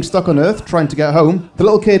E.T. being stuck on Earth trying to get home, the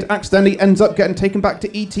little kid accidentally ends up getting taken back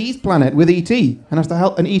to E.T.'s planet with E.T.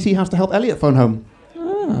 and E.T. has to help Elliot phone home.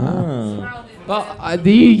 But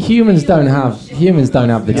the humans don't have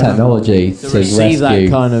the technology to receive that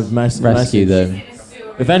kind of rescue them.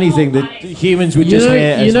 If anything, the humans would just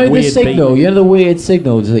hear as the weird signal. beep. You know the weird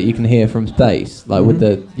signals that you can hear from space, like with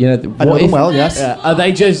the I know them well, yes. Are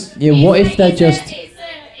they just? Yeah. What if they're just?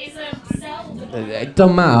 It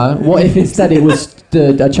doesn't matter. What if instead it was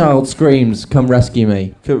a child screams, "Come rescue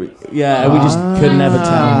me"? Yeah, we just could never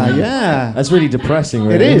tell. Yeah. That's really depressing,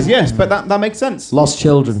 really. It is, yes, but that makes sense. Lost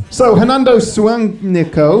children. So, Hernando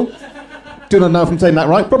Suangnico, do not know if I'm saying that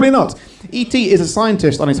right, probably not. E.T. is a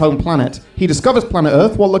scientist on his home planet. He discovers planet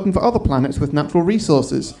Earth while looking for other planets with natural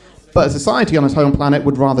resources. But a society on his home planet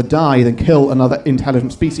would rather die than kill another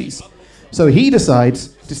intelligent species. So he decides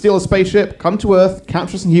to steal a spaceship, come to Earth,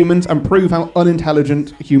 capture some humans, and prove how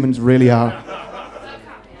unintelligent humans really are.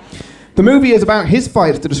 The movie is about his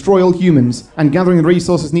fight to destroy all humans and gathering the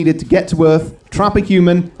resources needed to get to Earth, trap a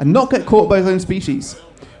human, and not get caught by his own species.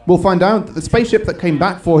 We'll find out that the spaceship that came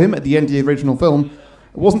back for him at the end of the original film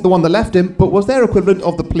wasn't the one that left him, but was their equivalent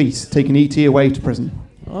of the police taking E.T. away to prison.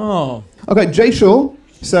 Oh. Okay, Jay Shaw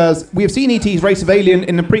says, we have seen E.T.'s race of alien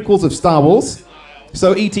in the prequels of Star Wars,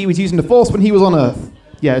 so E.T. was using the Force when he was on Earth.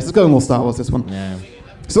 Yeah, it's going all Star Wars, this one. Yeah.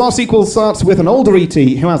 So our sequel starts with an older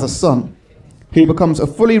E.T. who has a son, who becomes a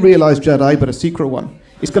fully realised Jedi, but a secret one.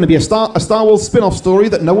 It's going to be a Star Wars spin-off story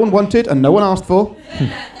that no one wanted and no one asked for.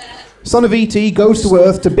 Son of E.T. goes to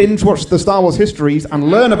Earth to binge-watch the Star Wars histories and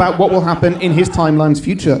learn about what will happen in his timeline's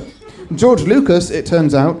future. George Lucas, it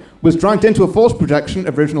turns out, was dragged into a Force projection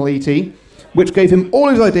of original E.T., which gave him all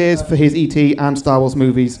his ideas for his E.T. and Star Wars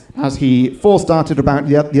movies as he Force-started about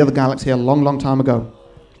the other galaxy a long, long time ago.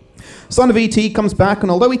 Son of E.T. comes back, and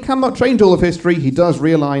although he cannot change all of history, he does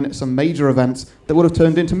realign some major events that would have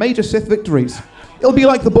turned into major Sith victories. It'll be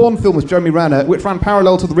like the Bourne film with Jeremy Renner, which ran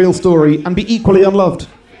parallel to the real story and be equally unloved.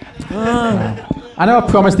 I know I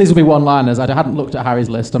promised these would be one-liners. I hadn't looked at Harry's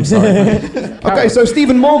list. I'm sorry. Okay, so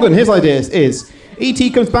Stephen Morgan, his idea is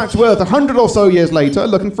E.T. comes back to Earth 100 or so years later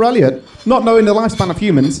looking for Elliot, not knowing the lifespan of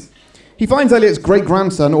humans. He finds Elliot's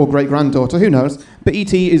great-grandson or great-granddaughter, who knows, but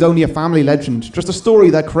E.T. is only a family legend, just a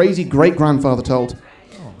story their crazy great-grandfather told.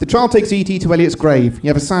 The child takes E.T. to Elliot's grave. You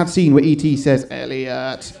have a sad scene where E.T. says,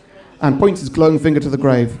 "Elliot," and points his glowing finger to the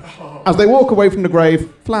grave. As they walk away from the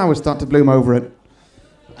grave, flowers start to bloom over it.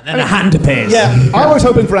 And then a hand appears. Yeah, I was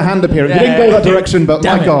hoping for a hand appearance. We didn't go that direction, but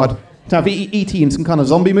Damn my it. God. To have E.T. in some kind of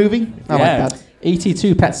zombie movie? I like that. E.T.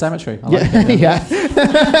 2 Pet Cemetery. I like that. Yeah.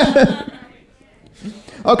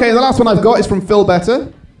 Okay, the last one I've got is from Phil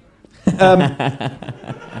Better.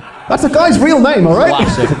 That's a guy's real name, all right?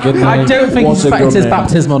 I don't think he expects his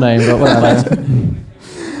baptismal name, but whatever.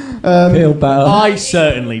 Phil Better. I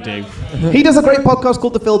certainly do. He does a great podcast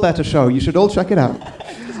called The Phil Better Show. You should all check it out.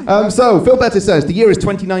 So, Phil Better says, the year is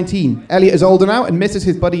 2019. Elliot is older now and misses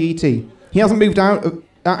his buddy E.T. He hasn't moved out of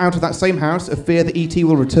that same house of fear that E.T.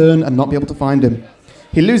 will return and not be able to find him.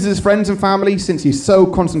 He loses his friends and family since he's so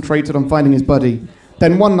concentrated on finding his buddy.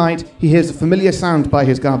 Then one night, he hears a familiar sound by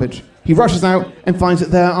his garbage. He rushes out and finds that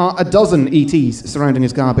there are a dozen E.T.s surrounding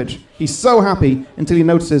his garbage. He's so happy until he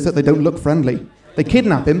notices that they don't look friendly. They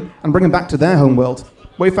kidnap him and bring him back to their homeworld,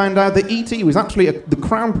 where he found out that E.T. was actually the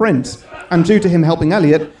crown prince, and due to him helping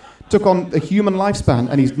Elliot, took on a human lifespan,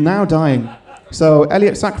 and he's now dying. So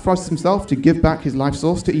Elliot sacrifices himself to give back his life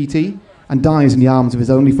source to E.T. and dies in the arms of his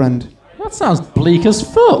only friend. That sounds bleak as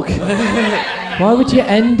fuck. Why would you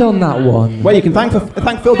end on that one? Well, you can thank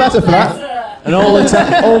Phil Better for that. And all the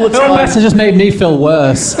time, Phil Better just made me feel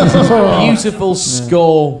worse. beautiful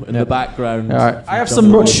score in the background. All right. I have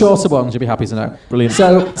some much shorter ones you'll be happy to know. Brilliant.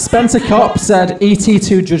 So, Spencer Kopp said E.T.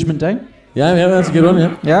 2 Judgment Day. Yeah, that's a good one,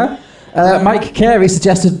 yeah. Yeah? Mike Carey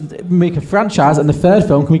suggested make a franchise, and the third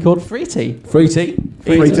film can be called Free T. Free T.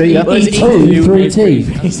 Free T, yeah. E.T.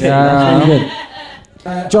 3T.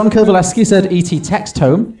 Yeah. John Kilvalesky said E.T. Text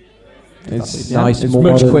Home. It's nice. It's more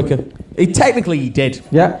much modern. quicker. Technically, he did.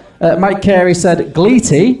 Yeah. Mike Carey said Glee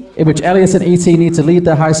Tea, in which Elliot and E.T. need to lead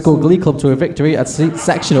their high school glee club to a victory at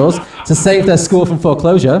sectionals to save their school from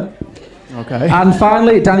foreclosure. Okay. And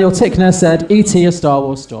finally, Daniel Tickner said E.T. a Star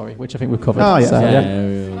Wars story, which I think we've covered. Oh, yeah. So,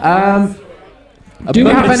 Yeah. Do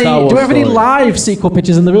we have any live sequel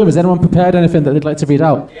pitches in the room? Has anyone prepared anything that they'd like to read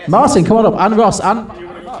out? Martin, come on up, and Ross, and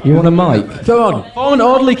You want a mic? Come on. form an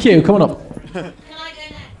orderly queue. Come on up.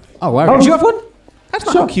 Oh, wow. Oh, do you have one? That's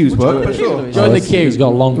not how queues work, but sure. Join the queue. He's got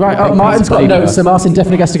a long... Right, Martin's got notes, so Martin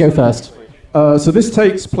definitely gets to go first. So this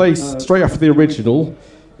takes place straight after the original.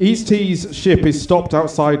 E.T.'s ship is stopped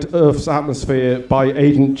outside Earth's atmosphere by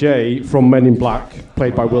Agent J from Men in Black,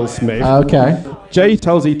 played by Will Smith. Okay. J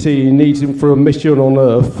tells E.T. he needs him for a mission on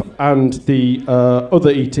Earth, and the other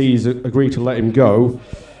E.T.s agree to let him go.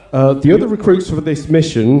 The other recruits for this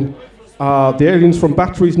mission are the aliens from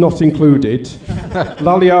Batteries Not Included,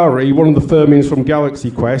 Laliari, one of the Fermions from Galaxy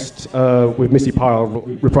Quest, with Missy Pyle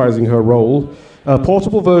reprising her role, a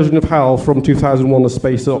portable version of Hal from 2001: A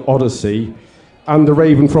Space Odyssey, and the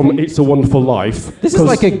Raven from It's a Wonderful Life. This is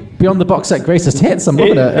like a Beyond the Box Set greatest hits. I'm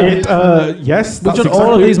loving it. Yes, We've that's done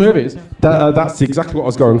all of these movies. That's exactly what I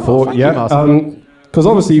was going for. Thank you, Yeah, Martin. because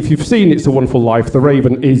obviously, if you've seen It's a Wonderful Life, the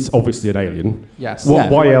Raven is obviously an alien. Yes.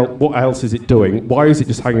 What else is it doing? Why is it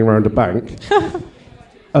just hanging around a bank? That's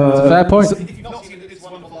a fair point.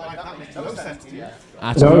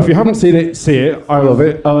 So if you haven't seen it, see it. I love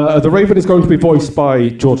it. The Raven is going to be voiced by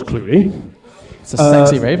George Clooney. It's a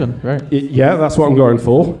sexy Raven, right? Yeah, that's what I'm going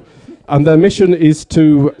for. And their mission is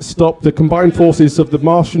to stop the combined forces of the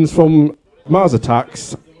Martians from Mars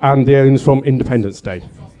Attacks and the aliens from Independence Day.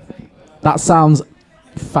 That sounds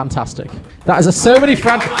fantastic. That is so many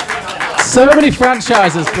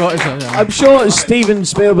franchises brought into. I'm sure Steven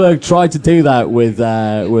Spielberg tried to do that with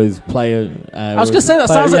Player. I was going to say that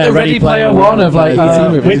sounds like the Ready Player One of like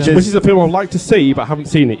ET movies. Which is a film I'd like to see, but haven't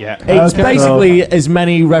seen it yet. It's basically as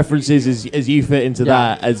many references as you fit into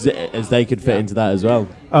that as they could fit into that as well.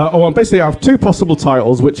 And basically I have two possible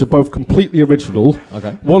titles, which are both completely original.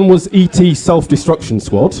 Okay. One was E.T. Self-Destruction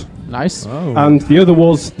Squad. Nice. Oh. And the other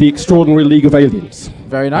was The Extraordinary League of Aliens.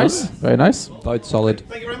 Very nice. Very nice. Both solid.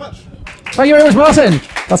 Thank you very much. Thank you very much, Martin.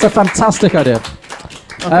 That's a fantastic idea.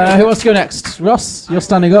 Who wants to go next? Ross, you're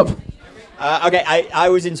standing up. Okay, I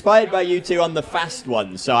was inspired by you two on the fast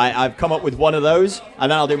one, so I've come up with one of those, and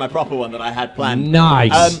then I'll do my proper one that I had planned.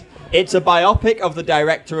 Nice. It's a biopic of the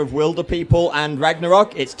director of Wilder People and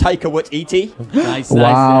Ragnarok. It's Taika Waititi. Nice.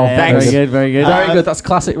 Wow. Thanks. Very good. Very good. Very good. That's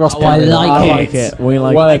classic Ross. I like it. We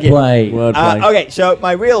like wordplay. Wordplay. Okay, so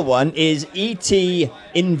my real one is E.T.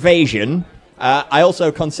 Invasion. I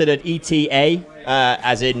also considered ETA,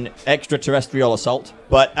 as in extraterrestrial assault,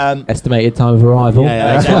 but Estimated time of arrival.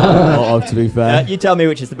 Yeah, exactly. To be fair, you tell me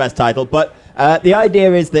which is the best title, but the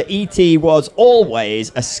idea is that E.T. was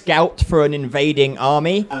always a scout for an invading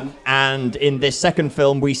army, and in this second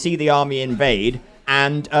film we see the army invade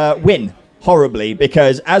and win horribly,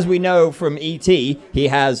 because as we know from E.T., he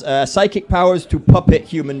has psychic powers to puppet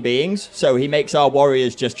human beings, so he makes our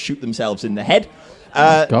warriors just shoot themselves in the head.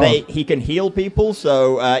 He can heal people,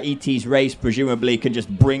 so E.T.'s race presumably can just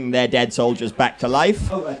bring their dead soldiers back to life.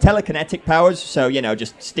 Telekinetic powers, so,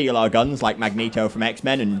 just steal our guns like Magneto from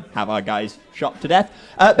X-Men and have our guys shot to death.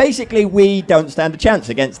 Basically, we don't stand a chance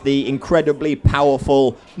against the incredibly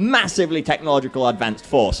powerful, massively technological advanced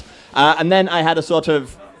force. And then I had a sort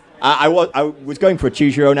of... I was going for a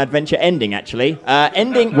choose-your-own-adventure ending, actually.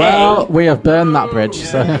 Ending Well, we have burned that bridge,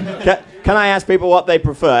 so... Can I ask people what they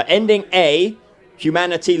prefer? Ending A...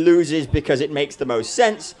 humanity loses because it makes the most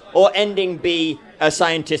sense, or ending B, a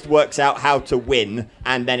scientist works out how to win,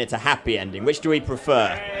 and then it's a happy ending. Which do we prefer?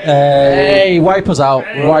 Hey, wipe us out.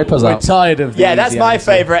 Wipe us out. We're tired of Yeah, that's my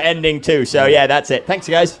favourite ending too, so yeah, that's it. Thanks,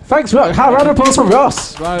 guys. Thanks, round of applause from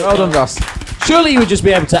Ross. Well done, Ross. Surely you would just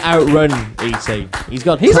be able to outrun E.T. He's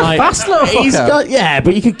got He's a fast little fucker. Yeah,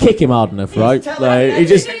 but you could kick him hard enough, right? Like, he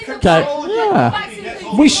just...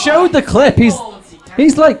 Yeah. We showed the clip.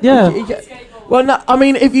 He's like, yeah. Well, no, I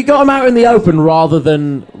mean, if you got him out in the open rather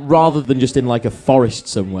than just in like a forest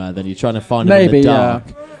somewhere, then you're trying to find him in the dark.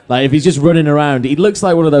 Yeah. Like if he's just running around, he looks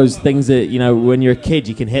like one of those things that when you're a kid,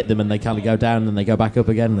 you can hit them and they kind of go down and they go back up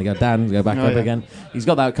again, and they go down and go back up again. He's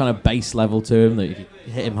got that kind of base level to him that if you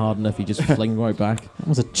hit him hard enough, he just fling right back. That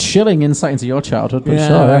was a chilling insight into your childhood, but Yeah,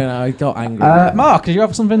 sure. I got angry. Mark, did you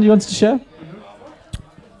have something you wanted to share?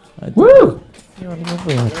 Woo! You had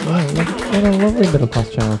a lovely middle class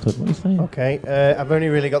childhood. What are you saying? Okay, I've only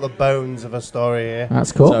really got the bones of a story here.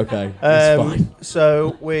 That's cool. It's okay. It's fine.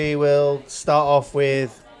 So we will start off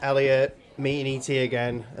with Elliot meeting E.T.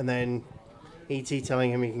 again, and then E.T.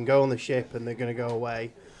 telling him he can go on the ship and they're going to go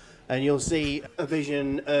away. And you'll see a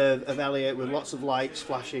vision of Elliot with lots of lights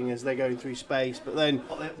flashing as they're going through space. But then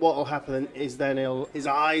what will happen is then his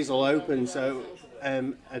eyes will open, so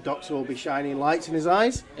a doctor will be shining lights in his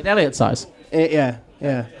eyes. In Elliot's eyes? Yeah.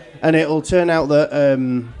 And it will turn out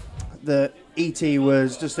that E.T.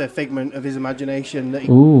 was just a figment of his imagination that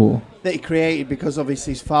he created because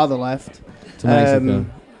obviously his father left. It's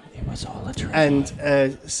amazing, it was all a dream.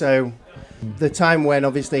 And so the time when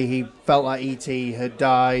obviously he felt like E.T. had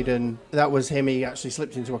died, and that was him, he actually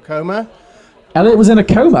slipped into a coma. Elliot was in a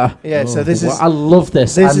coma? Yeah, so this is... I love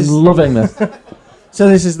this. I'm loving this. So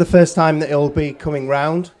this is the first time that he'll be coming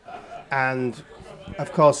round, and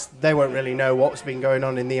of course they won't really know what's been going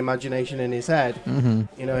on in the imagination in his head. Mm-hmm.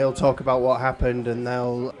 He'll talk about what happened, and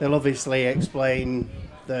they'll obviously explain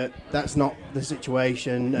that that's not the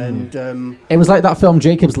situation. And it was like that film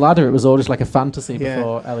Jacob's Ladder. It was all just like a fantasy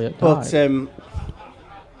before Elliot died. But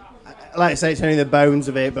like I say, it's only the bones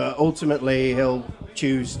of it, but ultimately he'll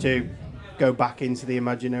choose to go back into the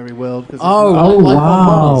imaginary world. Oh,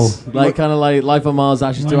 wow. Like kind of like Life on Mars,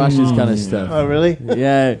 Ashes to Ashes kind of stuff. Oh, really?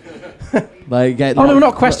 Yeah. Like no,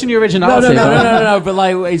 not question your originality. No, but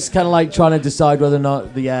like it's kind of like trying to decide whether or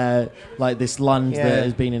not the like this land that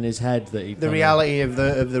has been in his head that he... The reality of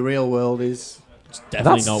the real world is... It's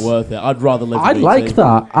definitely not worth it. I'd rather live... I'd like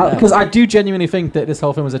that, because I do genuinely think that this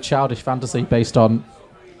whole film was a childish fantasy based on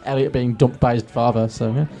Elliot being dumped by his father,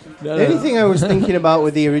 so yeah. The only thing I was thinking about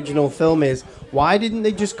with the original film is, why didn't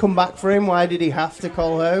they just come back for him? Why did he have to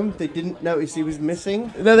call home? They didn't notice he was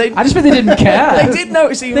missing? No, I just think they didn't care. They did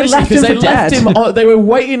notice he was They missing left him because for dead. they were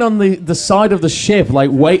waiting on the side of the ship,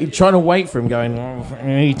 like trying to wait for him, going,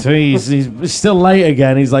 E.T. he's still late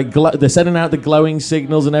again. He's like, they're sending out the glowing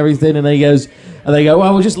signals and everything, and then he goes... And they go,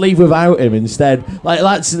 well, we'll just leave without him instead. Like,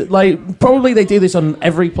 that's, like, probably they do this on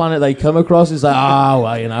every planet they come across. It's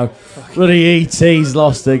like, bloody E.T.'s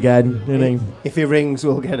lost again. If he rings,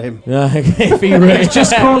 we'll get him. Yeah, if he rings.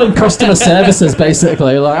 Just calling customer services,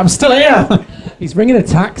 basically. Like, I'm still here. He's ringing a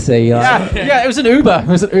taxi. Yeah, it was an Uber.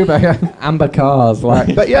 Yeah. Amber cars,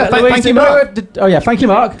 like. But yeah, thank you, Mark. Thank you,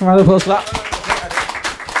 Mark. Round of applause for that.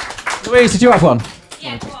 Louise, did you have one?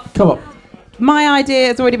 Yeah, come on. My idea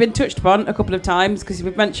has already been touched upon a couple of times because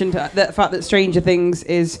we've mentioned the fact that Stranger Things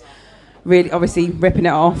is really obviously ripping it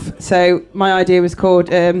off. So my idea was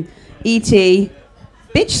called E.T.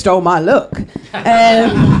 Bitch Stole My Look.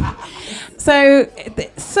 So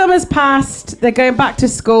summer's passed, they're going back to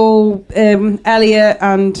school. Elliot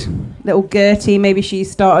and little Gertie, maybe she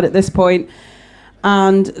started at this point,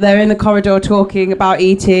 and they're in the corridor talking about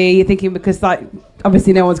E.T. You're thinking because like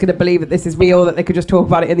obviously no one's going to believe that this is real, that they could just talk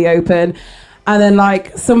about it in the open. and then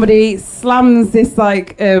like somebody slams this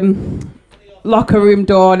like locker room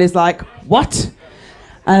door and is like, what?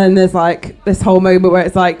 And then there's like this whole moment where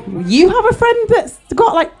it's like, you have a friend that's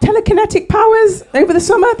got like telekinetic powers over the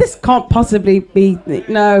summer? This can't possibly be.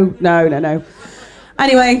 No.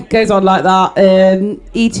 Anyway, goes on like that.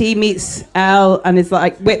 E.T. meets Elle and is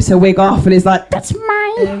like, whips her wig off and is like, that's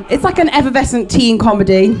mine. It's like an effervescent teen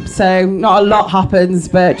comedy, so not a lot happens,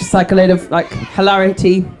 but just like a load of like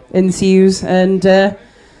hilarity ensues, and yeah,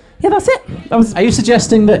 that's it. Are you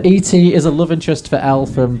suggesting that E.T. is a love interest for Elle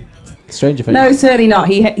from Stranger Things? No, certainly not.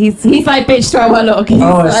 He's like, bitch, throw her look. He's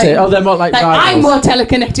I see. like, Oh, they're more like I'm more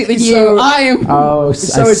telekinetic than you. I am. Oh,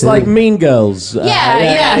 So it's like Mean Girls.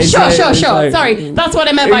 Yeah. Sure. Sorry, that's what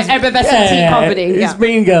I meant by effervescent teen comedy. It's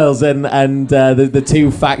Mean Girls, and the two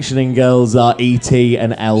factioning girls are E.T.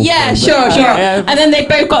 and Elle. Yeah, sure. And then they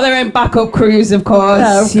both got their own backup crews, of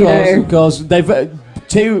course. Of course. They've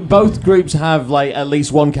both groups have like at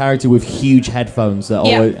least one character with huge headphones that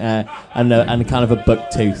always, and kind of a buck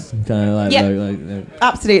tooth, kind of like. Yeah.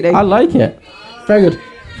 Absolutely. I like it. Very good.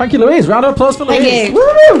 Thank you, Louise. Round of applause for Louise. Thank you.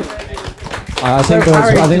 Woo! I think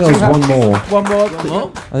there was one more. One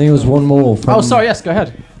more. I think it was one more. Oh, sorry. Yes, go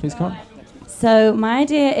ahead. Please come on. So my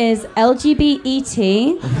idea is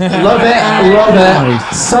LGBT. Love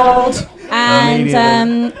it. Sold.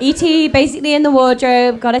 And E.T. basically in the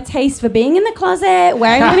wardrobe got a taste for being in the closet,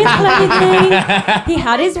 wearing women's clothing. He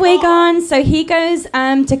had his wig on, so he goes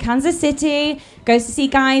to Kansas City, goes to see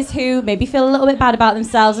guys who maybe feel a little bit bad about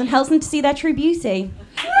themselves and helps them to see their true beauty.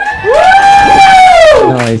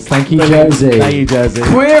 Nice, thank you, Josie. Thank you, Josie.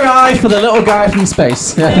 Queer eye for the little guy from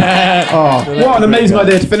space. Oh, what an amazing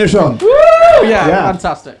idea to finish on. Woo! Yeah,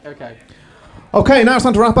 fantastic. Okay, now it's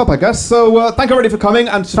time to wrap up, I guess. So thank everybody for coming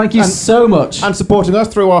and thank you so much and supporting us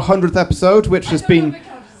through our 100th episode, which has been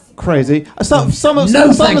crazy. Some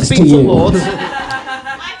has thanks been to you. some lauds.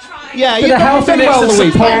 Yeah, Bit you of healthy mix of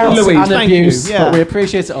Louise. support Louise, and thank abuse, you. Yeah. but we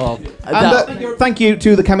appreciate it all. And thank you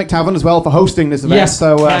to the Chemic Tavern as well for hosting this event. Yes,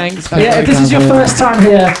 so thanks. If this is your first time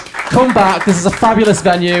here, come back. This is a fabulous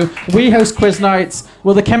venue. We host quiz nights.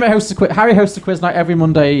 Well, the Chemic hosts Harry hosts a quiz night every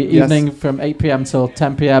Monday evening from 8 p.m. till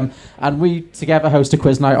 10 p.m. And we together host a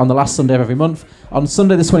quiz night on the last Sunday of every month. On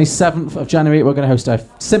Sunday, the 27th of January, we're going to host a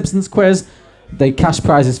Simpsons quiz. The cash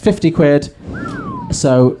prize is 50 quid.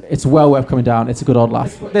 So it's well worth coming down. It's a good old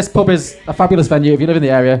laugh. This pub is a fabulous venue. If you live in the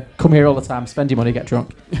area, come here all the time. Spend your money, get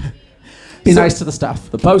drunk. Be nice to the staff.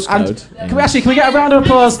 The postcode. And can we get a round of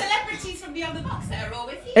applause? Celebrities from Beyond the Box that are all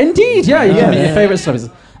with you. Indeed, yeah. Your favourite celebrities.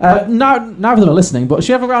 Now of them are listening, but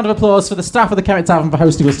should we have a round of applause for the staff of the Chemic Tavern for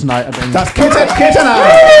hosting us tonight? That's Kit and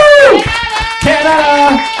Anna. Kit and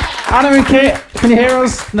Anna. Anna and Kit, can you hear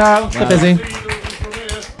us? No, they're busy.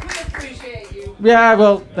 Yeah,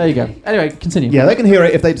 well, there you go. Anyway, continue. Yeah, they can hear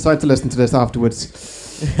it if they decide to listen to this afterwards.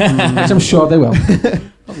 Which I'm sure they will.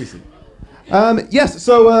 Obviously. Yes,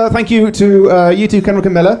 so thank you to you two, Kenrick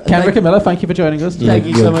and Miller. Kenrick and Miller, thank you for joining us. Thank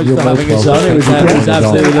you so much for having us on. It was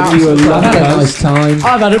absolutely lovely. You were lovely. I've had a nice time.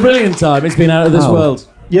 I've had a brilliant time. It's been out of this world.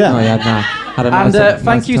 Yeah. Had a nice And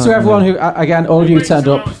thank you to everyone who, again, all of you turned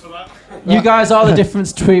up. You guys are the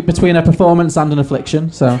difference between a performance and an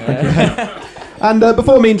affliction, so thank you. And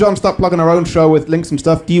before me and John start plugging our own show with links and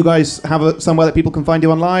stuff, do you guys have somewhere that people can find you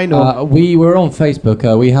online? Or? We were on Facebook.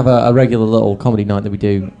 We have a regular little comedy night that we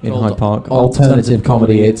do in Hyde Park. Alternative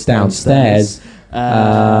comedy. It's downstairs.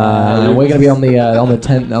 We're going to be on the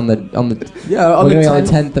 10th on the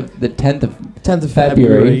 10th of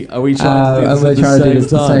February. Are we trying to do this at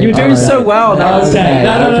the same time? You're doing so well now.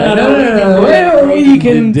 No, we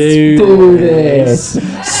can do this.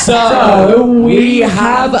 So we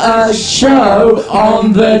have a show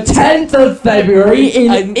on the 10th of February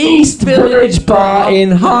in East Village Bar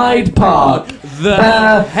in Hyde Park.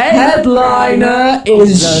 The headliner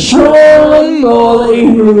is Sean Morley,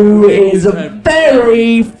 who is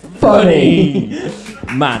very funny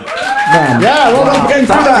man. Yeah, well done for getting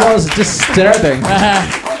through that. That was disturbing.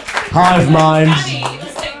 Hive mind.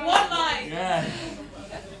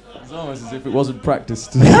 It's almost as if it wasn't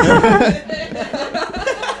practiced.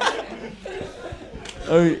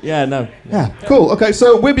 Oh, yeah, no. Yeah, cool. Okay,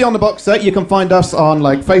 so we're Beyond the Box Set. You can find us on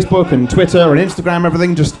like Facebook and Twitter and Instagram,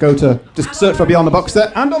 everything. Just search for Beyond the Box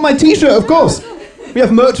Set. And on my t-shirt, of course. We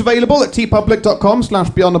have merch available at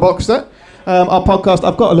tpublic.com/Beyond the Box Set. Our podcast,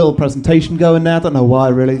 I've got a little presentation going there. I don't know why,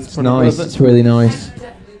 really. It's nice. It's really nice.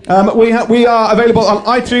 We are available on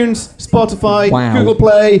iTunes, Spotify, Google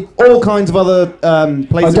Play, all kinds of other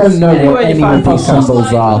places. I don't know what any of these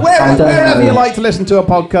symbols are. Wherever you like to listen to a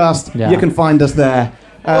podcast, you can find us there.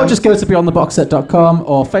 Or just go to beyondtheboxset.com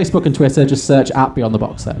or Facebook and Twitter, just search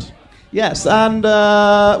 @BeyondTheBoxSet. Yes, and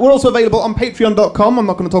we're also available on patreon.com. I'm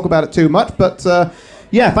not going to talk about it too much, but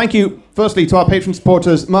thank you, firstly, to our patron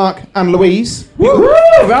supporters, Mark and Louise. Woo!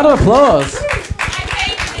 Round of applause.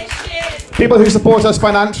 People who support us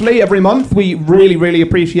financially every month, we really, really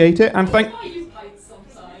appreciate it. And thank...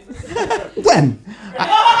 When?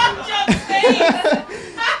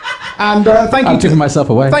 And thank you. I'm giving myself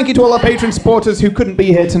away. Thank you to all our patron supporters who couldn't be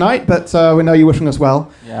here tonight, but we know you're wishing us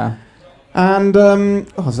well. Yeah. And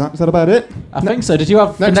is that about it? I think so. Did you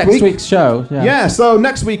have next week's show? Yeah. So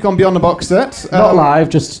next week on Beyond the Box Set, not live,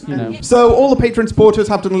 just you know. So all the patron supporters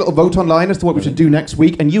have done a little vote online as to what we should do next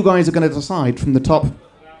week, and you guys are going to decide from the top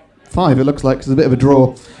 5. It looks like it's a bit of a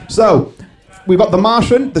draw. So we've got The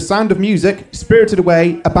Martian, The Sound of Music, Spirited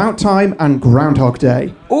Away, About Time, and Groundhog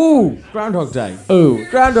Day. Ooh, Groundhog Day. Ooh,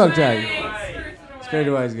 Groundhog Day.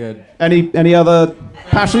 Spirited Away is good. Any other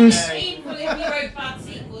passions?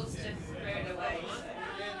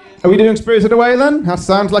 Are we doing Spirited Away then? That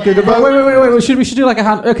sounds like a good vote. Wait. We should do like a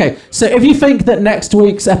hand. Okay, so if you think that next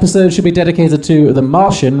week's episode should be dedicated to The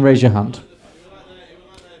Martian, raise your hand.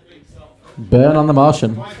 Burn on The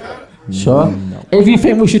Martian. Sure. No. If you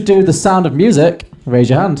think we should do The Sound of Music,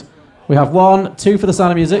 raise your hand. We have 1, 2 for The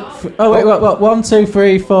Sound of Music. Wait. 1, 2,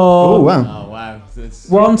 3, 4. Oh wow.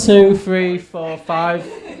 1, 2, 3, 4, 5.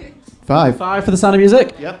 5. 5 for The Sound of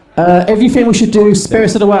Music. Yep. If you think we should do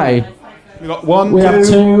Spirited Away. We got 1, we 2. have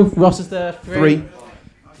 2. Ross is there. 3.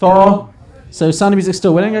 4. So Sound of Music's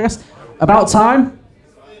still winning, I guess. About Time.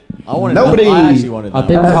 I wanted Nobody. That. I actually wanted that.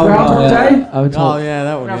 Groundhog Day. Oh yeah,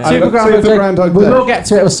 that one. Yeah. 2 for Groundhog Day. We will get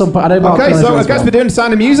to it at some point. I know. Okay, so I guess we're doing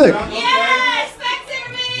Sound of Music. Yes, thanks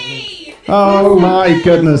everybody. Oh my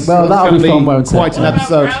goodness. Well, that'll be fun, won't it? Quite an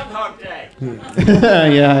episode.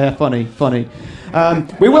 yeah, funny.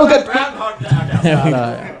 We will get.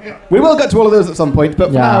 We will get to all of those at some point, but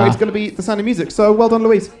for now it's going to be The Sound of Music. So well done,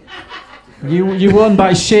 Louise. You won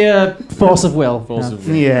by sheer force of will.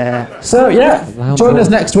 Yeah. So join us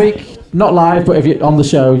next week. Not live, but if you're on the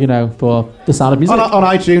show, you know, for The Sound of Music on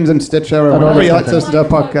iTunes and Stitcher or wherever you like to listen to our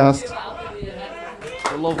podcast.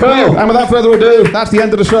 Cool. And without further ado, that's the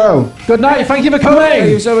end of the show. Good night. Thank you for coming. Thank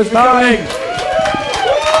you so much for coming.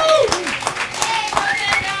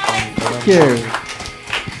 Thank you.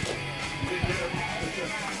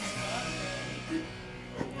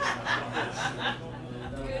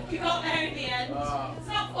 We got there in the end. It's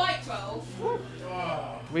not quite 12.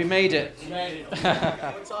 We made it.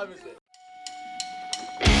 What time is it?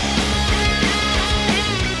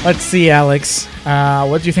 Let's see, Alex.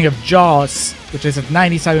 What do you think of Jaws, which is at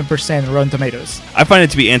 97% Rotten Tomatoes? I find it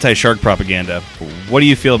to be anti-shark propaganda. What do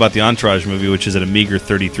you feel about the Entourage movie, which is at a meager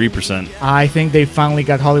 33%? I think they finally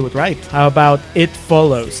got Hollywood right. How about It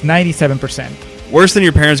Follows, 97%? Worse than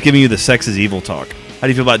your parents giving you the sex is evil talk. How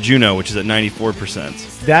do you feel about Juno, which is at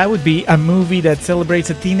 94%? That would be a movie that celebrates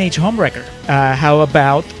a teenage homewrecker. How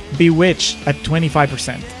about Bewitched at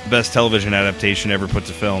 25%? Best television adaptation ever put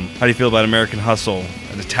to film. How do you feel about American Hustle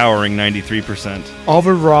at a towering 93%?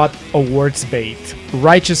 Overwrought awards bait.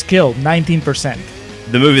 Righteous Kill, 19%.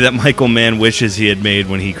 The movie that Michael Mann wishes he had made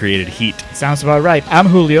when he created Heat. Sounds about right. I'm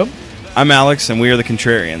Julio. I'm Alex, and we are the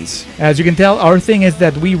Contrarians. As you can tell, our thing is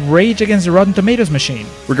that we rage against the Rotten Tomatoes machine.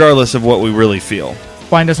 Regardless of what we really feel.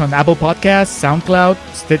 Find us on Apple Podcasts, SoundCloud,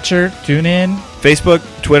 Stitcher, TuneIn, Facebook,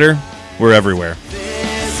 Twitter, we're everywhere.